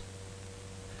years.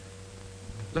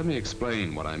 Let me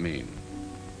explain what I mean.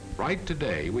 Right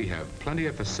today, we have plenty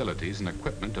of facilities and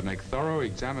equipment to make thorough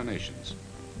examinations.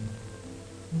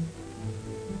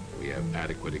 We have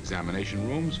adequate examination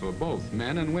rooms for both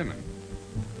men and women.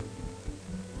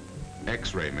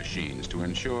 X-ray machines to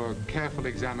ensure careful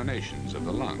examinations of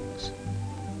the lungs.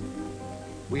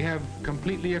 We have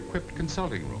completely equipped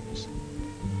consulting rooms.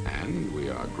 And we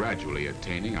are gradually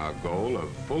attaining our goal of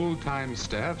full-time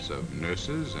staffs of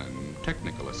nurses and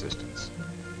technical assistants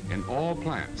in all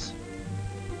plants.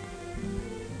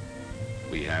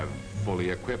 We have fully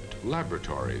equipped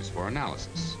laboratories for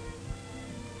analysis.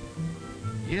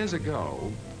 Years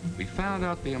ago, we found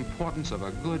out the importance of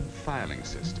a good filing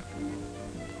system,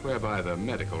 whereby the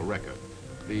medical record,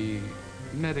 the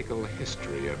medical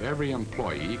history of every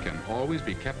employee can always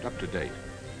be kept up to date.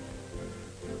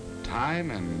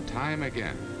 Time and time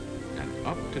again, an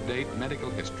up-to-date medical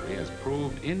history has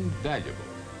proved invaluable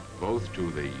both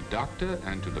to the doctor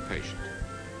and to the patient.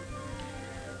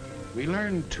 We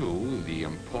learned, too, the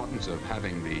importance of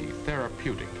having the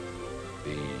therapeutic,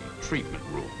 the treatment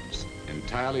rooms,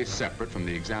 entirely separate from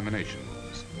the examination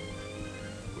rooms.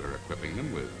 We're equipping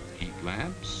them with heat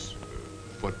lamps,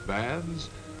 foot baths,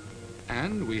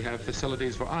 and we have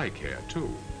facilities for eye care,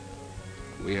 too.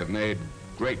 We have made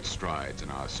great strides in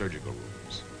our surgical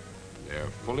rooms. They're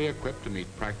fully equipped to meet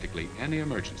practically any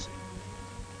emergency.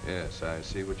 Yes, I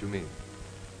see what you mean.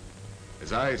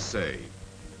 As I say,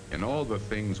 in all the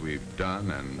things we've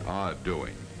done and are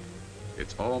doing,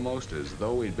 it's almost as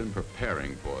though we'd been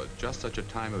preparing for just such a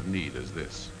time of need as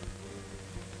this.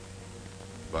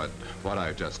 But what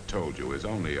I've just told you is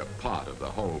only a part of the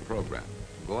whole program.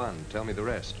 Go on, tell me the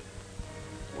rest.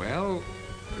 Well,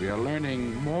 we are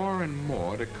learning more and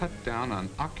more to cut down on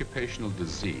occupational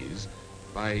disease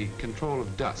by control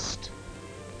of dust,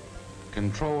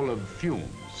 control of fumes.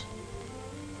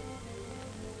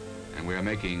 And we are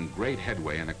making great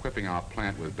headway in equipping our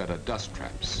plant with better dust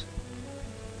traps,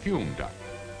 fume duct.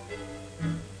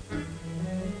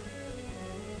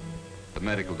 The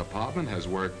medical department has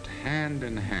worked hand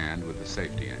in hand with the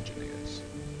safety engineers.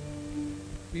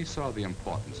 We saw the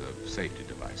importance of safety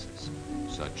devices,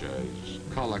 such as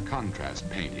color contrast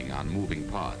painting on moving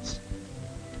parts,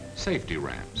 safety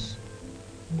ramps,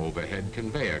 overhead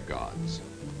conveyor guards,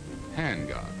 hand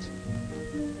guards.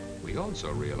 We We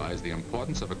also realize the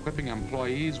importance of equipping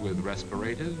employees with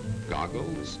respirators,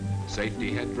 goggles,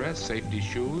 safety headdress, safety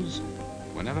shoes,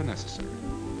 whenever necessary.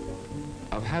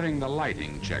 Of having the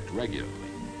lighting checked regularly.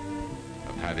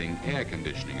 Of having air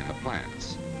conditioning in the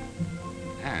plants.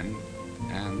 And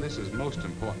this is most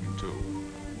important too,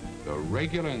 the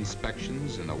regular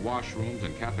inspections in the washrooms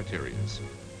and cafeterias.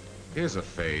 Here's a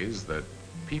phase that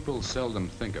people seldom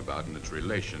think about in its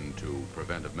relation to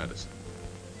preventive medicine.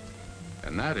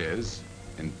 And that is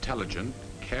intelligent,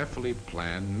 carefully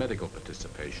planned medical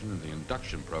participation in the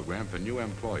induction program for new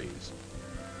employees.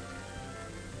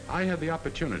 I had the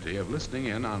opportunity of listening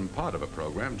in on part of a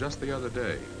program just the other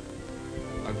day.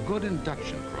 A good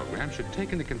induction program should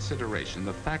take into consideration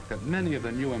the fact that many of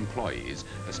the new employees,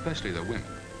 especially the women,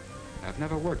 have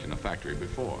never worked in a factory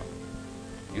before.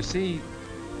 You see,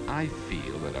 I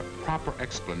feel that a proper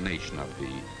explanation of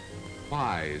the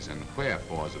whys and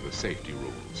wherefores of the safety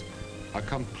rules, a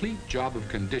complete job of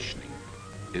conditioning,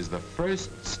 is the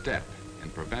first step in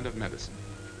preventive medicine.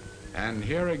 And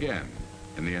here again,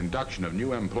 in the induction of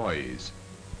new employees,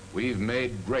 we've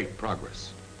made great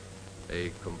progress. A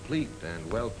complete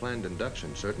and well-planned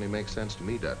induction certainly makes sense to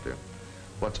me, Doctor.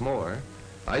 What's more,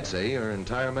 I'd say your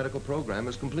entire medical program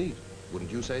is complete. Wouldn't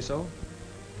you say so?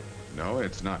 No,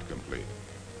 it's not complete,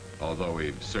 although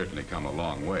we've certainly come a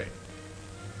long way.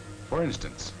 For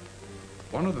instance,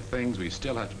 one of the things we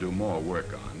still have to do more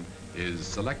work on is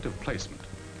selective placement,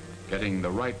 getting the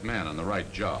right man on the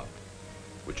right job,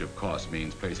 which of course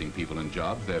means placing people in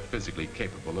jobs they're physically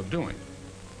capable of doing.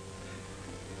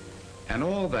 And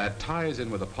all that ties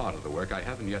in with a part of the work I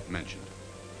haven't yet mentioned.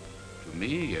 To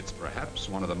me, it's perhaps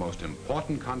one of the most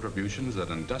important contributions that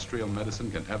industrial medicine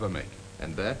can ever make.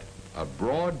 And that? A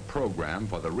broad program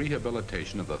for the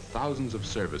rehabilitation of the thousands of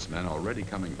servicemen already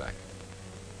coming back.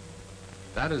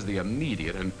 That is the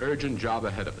immediate and urgent job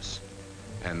ahead of us.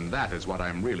 And that is what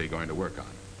I'm really going to work on.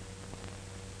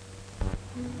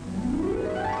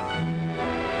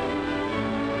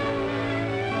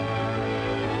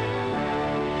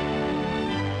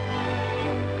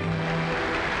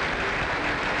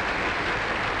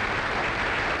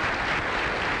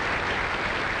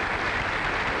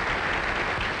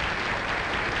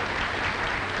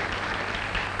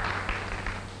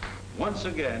 Once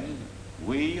again,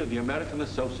 we of the American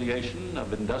Association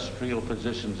of Industrial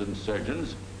Physicians and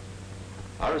Surgeons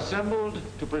are assembled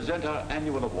to present our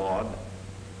annual award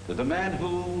to the man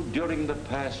who, during the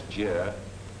past year,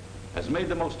 has made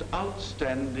the most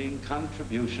outstanding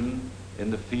contribution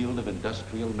in the field of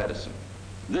industrial medicine.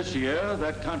 This year,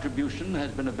 that contribution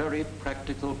has been a very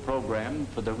practical program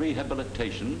for the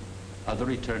rehabilitation of the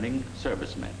returning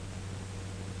servicemen.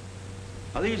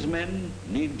 Now, these men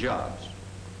need jobs.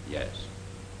 Yes.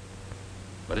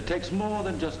 But it takes more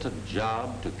than just a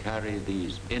job to carry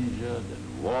these injured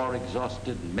and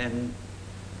war-exhausted men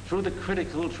through the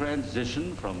critical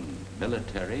transition from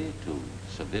military to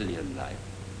civilian life.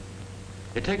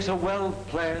 It takes a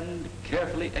well-planned,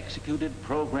 carefully executed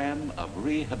program of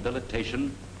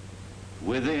rehabilitation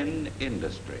within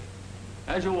industry.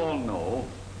 As you all know,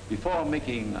 before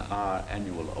making our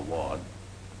annual award,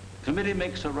 the committee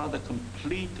makes a rather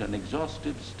complete and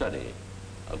exhaustive study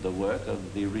of the work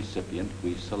of the recipient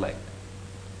we select.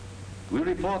 We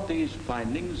report these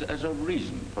findings as a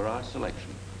reason for our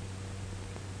selection.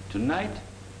 Tonight,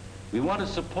 we want to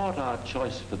support our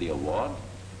choice for the award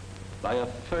by a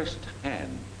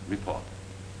first-hand report.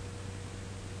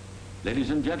 Ladies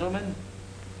and gentlemen,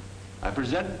 I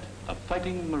present a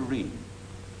fighting Marine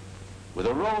with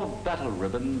a row of battle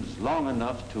ribbons long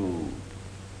enough to,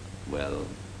 well,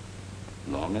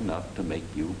 long enough to make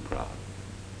you proud.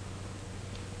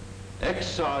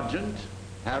 Ex-Sergeant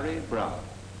Harry Brown.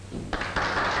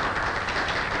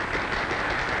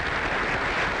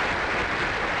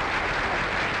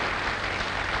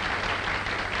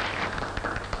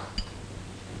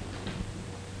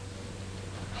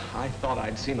 I thought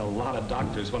I'd seen a lot of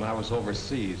doctors when I was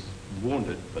overseas,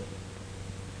 wounded, but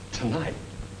tonight,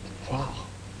 wow.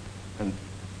 And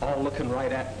all looking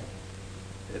right at me.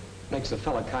 It makes a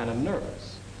fella kind of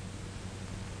nervous.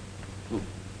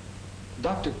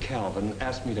 Dr. Calvin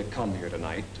asked me to come here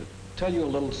tonight to tell you a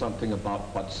little something about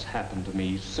what's happened to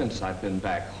me since I've been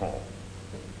back home.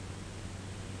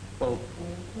 Well,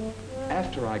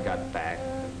 after I got back,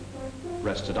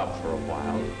 rested up for a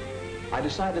while, I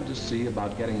decided to see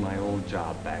about getting my old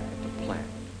job back at the plant.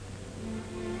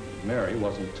 Mary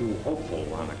wasn't too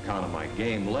hopeful on account of my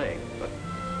game leg, but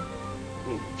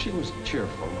she was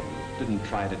cheerful and didn't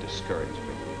try to discourage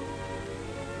me.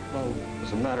 Well,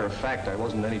 as a matter of fact, I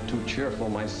wasn't any too cheerful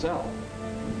myself.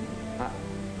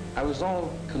 I was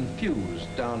all confused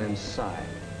down inside.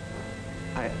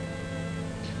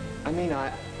 I mean,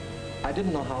 I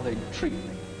didn't know how they'd treat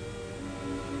me.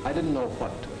 I didn't know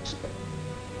what to expect.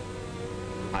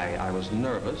 I was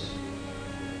nervous,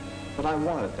 but I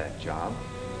wanted that job.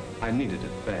 I needed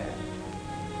it bad.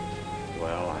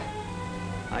 Well,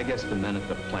 I guess the men at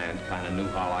the plant kind of knew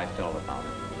how I felt about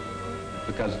it.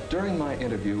 Because during my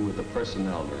interview with the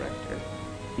personnel director,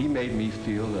 he made me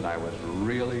feel that I was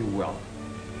really welcome.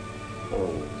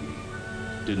 Oh,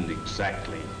 he didn't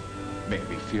exactly make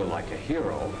me feel like a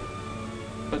hero,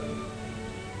 but,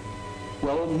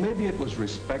 well, maybe it was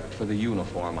respect for the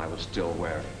uniform I was still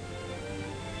wearing.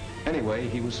 Anyway,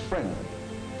 he was friendly.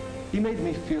 He made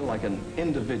me feel like an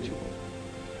individual,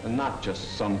 and not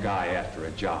just some guy after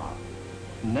a job.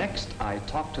 Next, I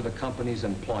talked to the company's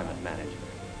employment manager.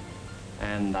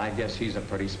 And I guess he's a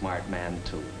pretty smart man,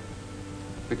 too.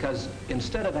 Because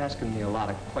instead of asking me a lot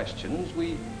of questions,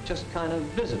 we just kind of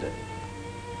visited.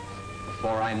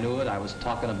 Before I knew it, I was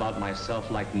talking about myself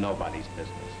like nobody's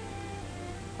business.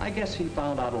 I guess he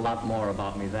found out a lot more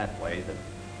about me that way than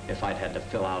if I'd had to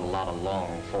fill out a lot of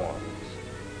long forms.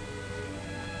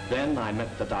 Then I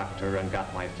met the doctor and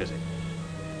got my physical.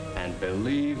 And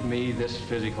believe me, this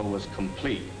physical was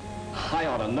complete. I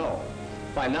ought to know.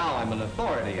 By now, I'm an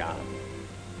authority on it.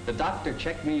 The doctor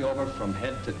checked me over from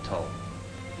head to toe.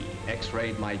 He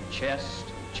x-rayed my chest,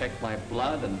 checked my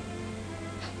blood, and,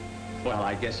 well,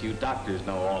 I guess you doctors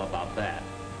know all about that.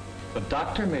 The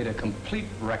doctor made a complete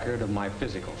record of my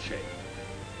physical shape.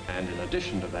 And in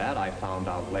addition to that, I found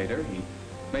out later he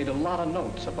made a lot of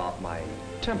notes about my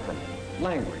temperament,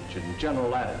 language, and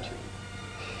general attitude.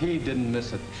 He didn't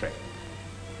miss a trick.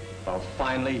 Well,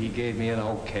 finally, he gave me an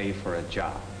okay for a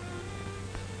job.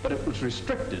 But it was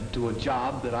restricted to a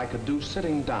job that I could do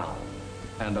sitting down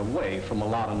and away from a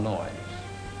lot of noise.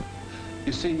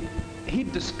 You see,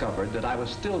 he'd discovered that I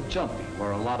was still jumpy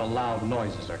where a lot of loud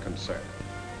noises are concerned.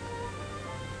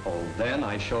 Oh, then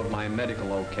I showed my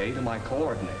medical okay to my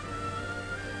coordinator.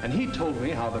 And he told me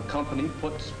how the company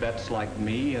puts vets like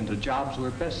me into jobs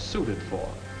we're best suited for.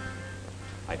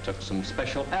 I took some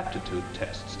special aptitude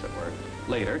tests that were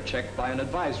later checked by an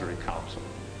advisory council.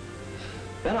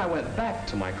 Then I went back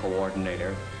to my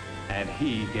coordinator, and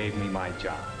he gave me my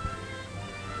job.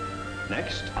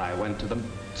 Next, I went to the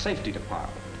safety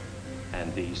department,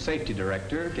 and the safety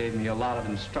director gave me a lot of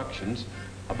instructions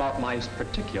about my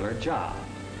particular job.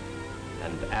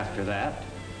 And after that,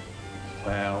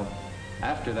 well,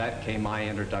 after that came my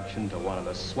introduction to one of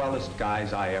the swellest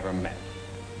guys I ever met,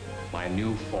 my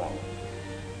new foreman.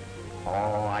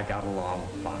 Oh, I got along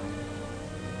fine.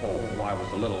 Oh, I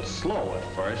was a little slow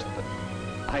at first, but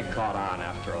I caught on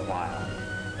after a while.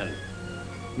 And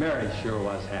Mary sure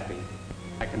was happy.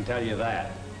 I can tell you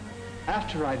that.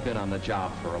 After I'd been on the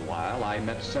job for a while, I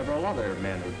met several other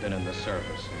men who'd been in the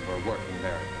service and were working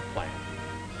there at the plant.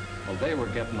 Well, they were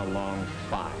getting along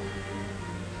fine.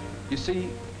 You see,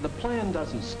 the plan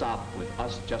doesn't stop with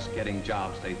us just getting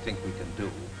jobs they think we can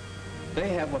do. They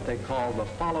have what they call the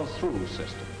follow-through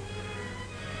system.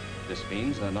 This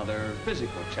means another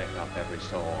physical checkup every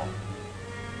so often.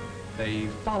 They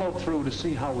follow through to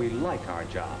see how we like our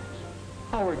jobs,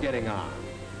 how we're getting on.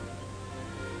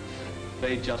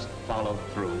 They just follow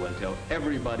through until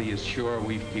everybody is sure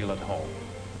we feel at home,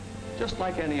 just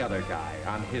like any other guy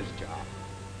on his job.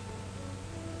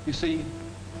 You see,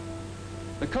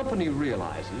 the company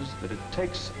realizes that it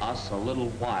takes us a little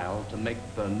while to make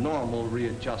the normal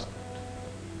readjustment,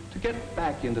 to get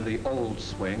back into the old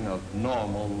swing of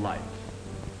normal life.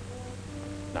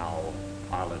 Now,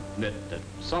 I'll admit that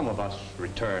some of us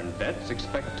returned vets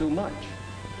expect too much.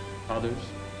 Others,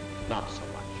 not so much.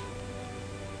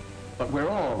 But we're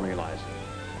all realizing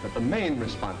that the main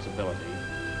responsibility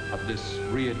of this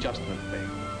readjustment thing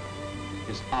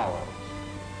is ours,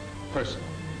 personal.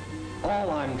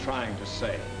 All I'm trying to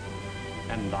say,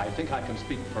 and I think I can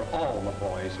speak for all the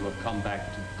boys who have come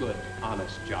back to good,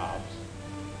 honest jobs,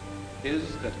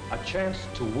 is that a chance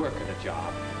to work at a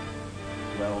job,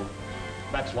 well,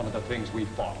 that's one of the things we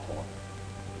fought for.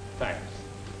 Thanks.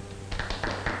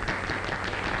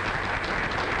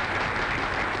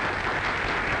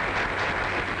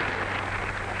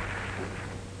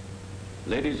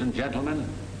 Ladies and gentlemen,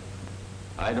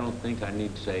 I don't think I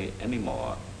need say any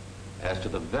more as to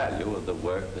the value of the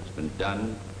work that's been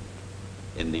done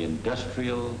in the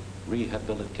industrial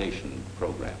rehabilitation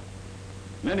program.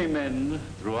 Many men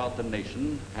throughout the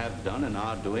nation have done and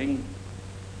are doing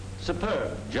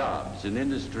superb jobs in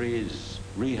industry's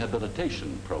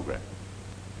rehabilitation program.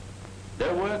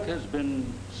 Their work has been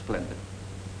splendid.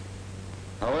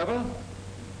 However,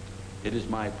 it is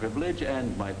my privilege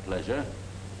and my pleasure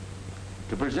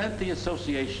to present the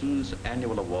association's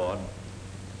annual award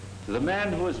to the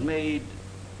man who has made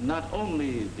not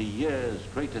only the year's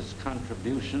greatest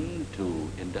contribution to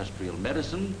industrial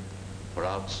medicine for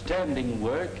outstanding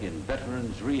work in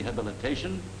veterans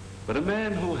rehabilitation, but a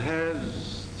man who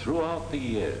has, throughout the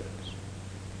years,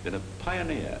 been a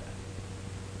pioneer,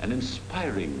 an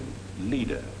inspiring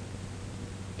leader,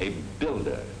 a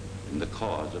builder in the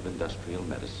cause of industrial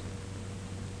medicine.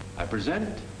 I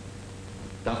present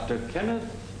Dr.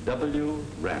 Kenneth W.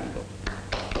 Randall.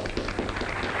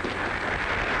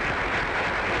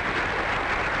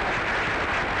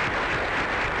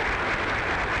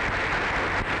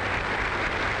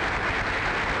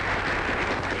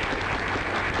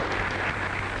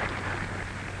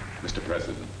 Mr.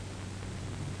 President,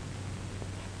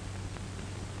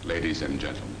 ladies and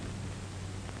gentlemen,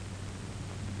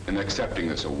 in accepting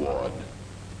this award,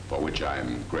 for which I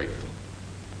am grateful,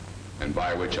 and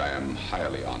by which I am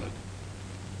highly honored,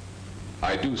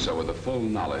 I do so with the full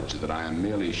knowledge that I am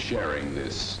merely sharing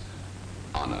this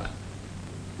honor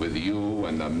with you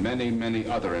and the many, many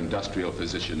other industrial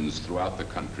physicians throughout the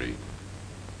country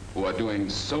who are doing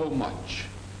so much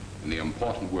in the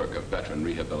important work of veteran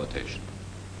rehabilitation.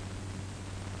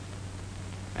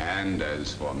 And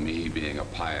as for me being a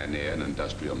pioneer in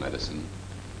industrial medicine,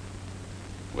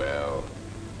 well,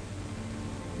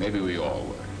 maybe we all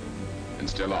were, and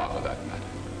still are for that matter.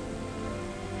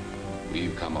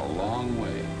 We've come a long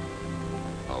way,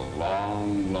 a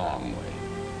long, long way.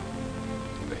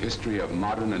 The history of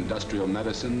modern industrial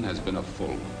medicine has been a full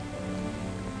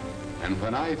one. And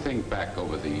when I think back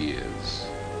over the years...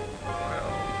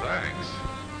 Well, thanks.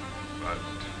 But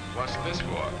what's this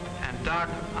for? And Doc,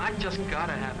 I just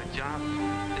gotta have a job.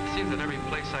 It seems that every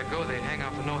place I go, they hang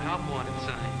out the no help wanted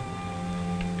sign.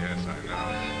 Yes, I know.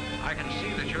 I can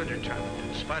see that you're determined,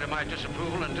 in spite of my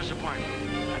disapproval and disappointment.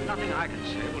 And nothing I can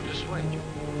say will dissuade you.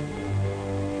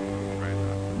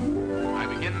 I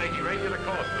begin making regular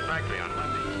calls to the factory on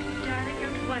Monday. Darling,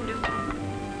 you're wonderful.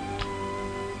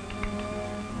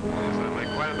 Yes, I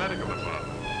make quite a medical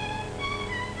department.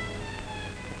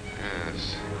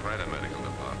 Yes, quite a medical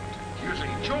department.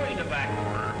 Using chewing tobacco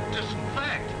or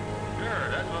disinfect. Sure,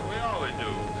 that's what we always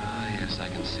do. Ah, yes, I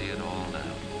can see it all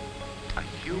now. A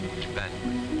huge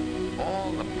banquet.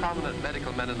 All the prominent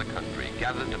medical men in the country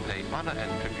gathered to pay honor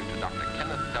and tribute to Dr.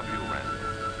 Kenneth W. Randall,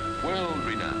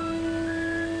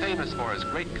 world-renowned, famous for his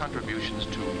great contributions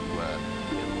to,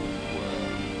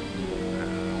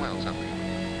 well, something.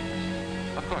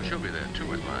 Of course, you'll be there,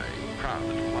 too, as my proud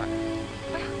little wife.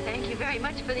 Well, thank you very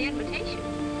much for the invitation.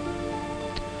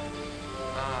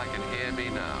 Ah, I can hear me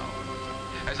now,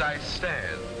 as I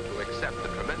stand to accept the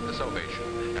tremendous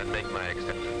ovation and make my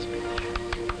acceptance speech.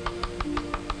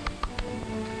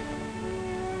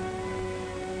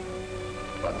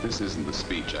 But this isn't the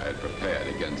speech I had prepared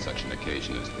against such an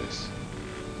occasion as this.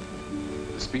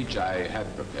 The speech I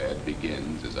had prepared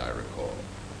begins, as I recall.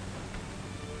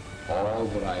 All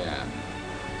that I am,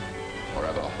 or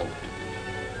ever hope to be,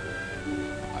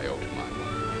 I owe to my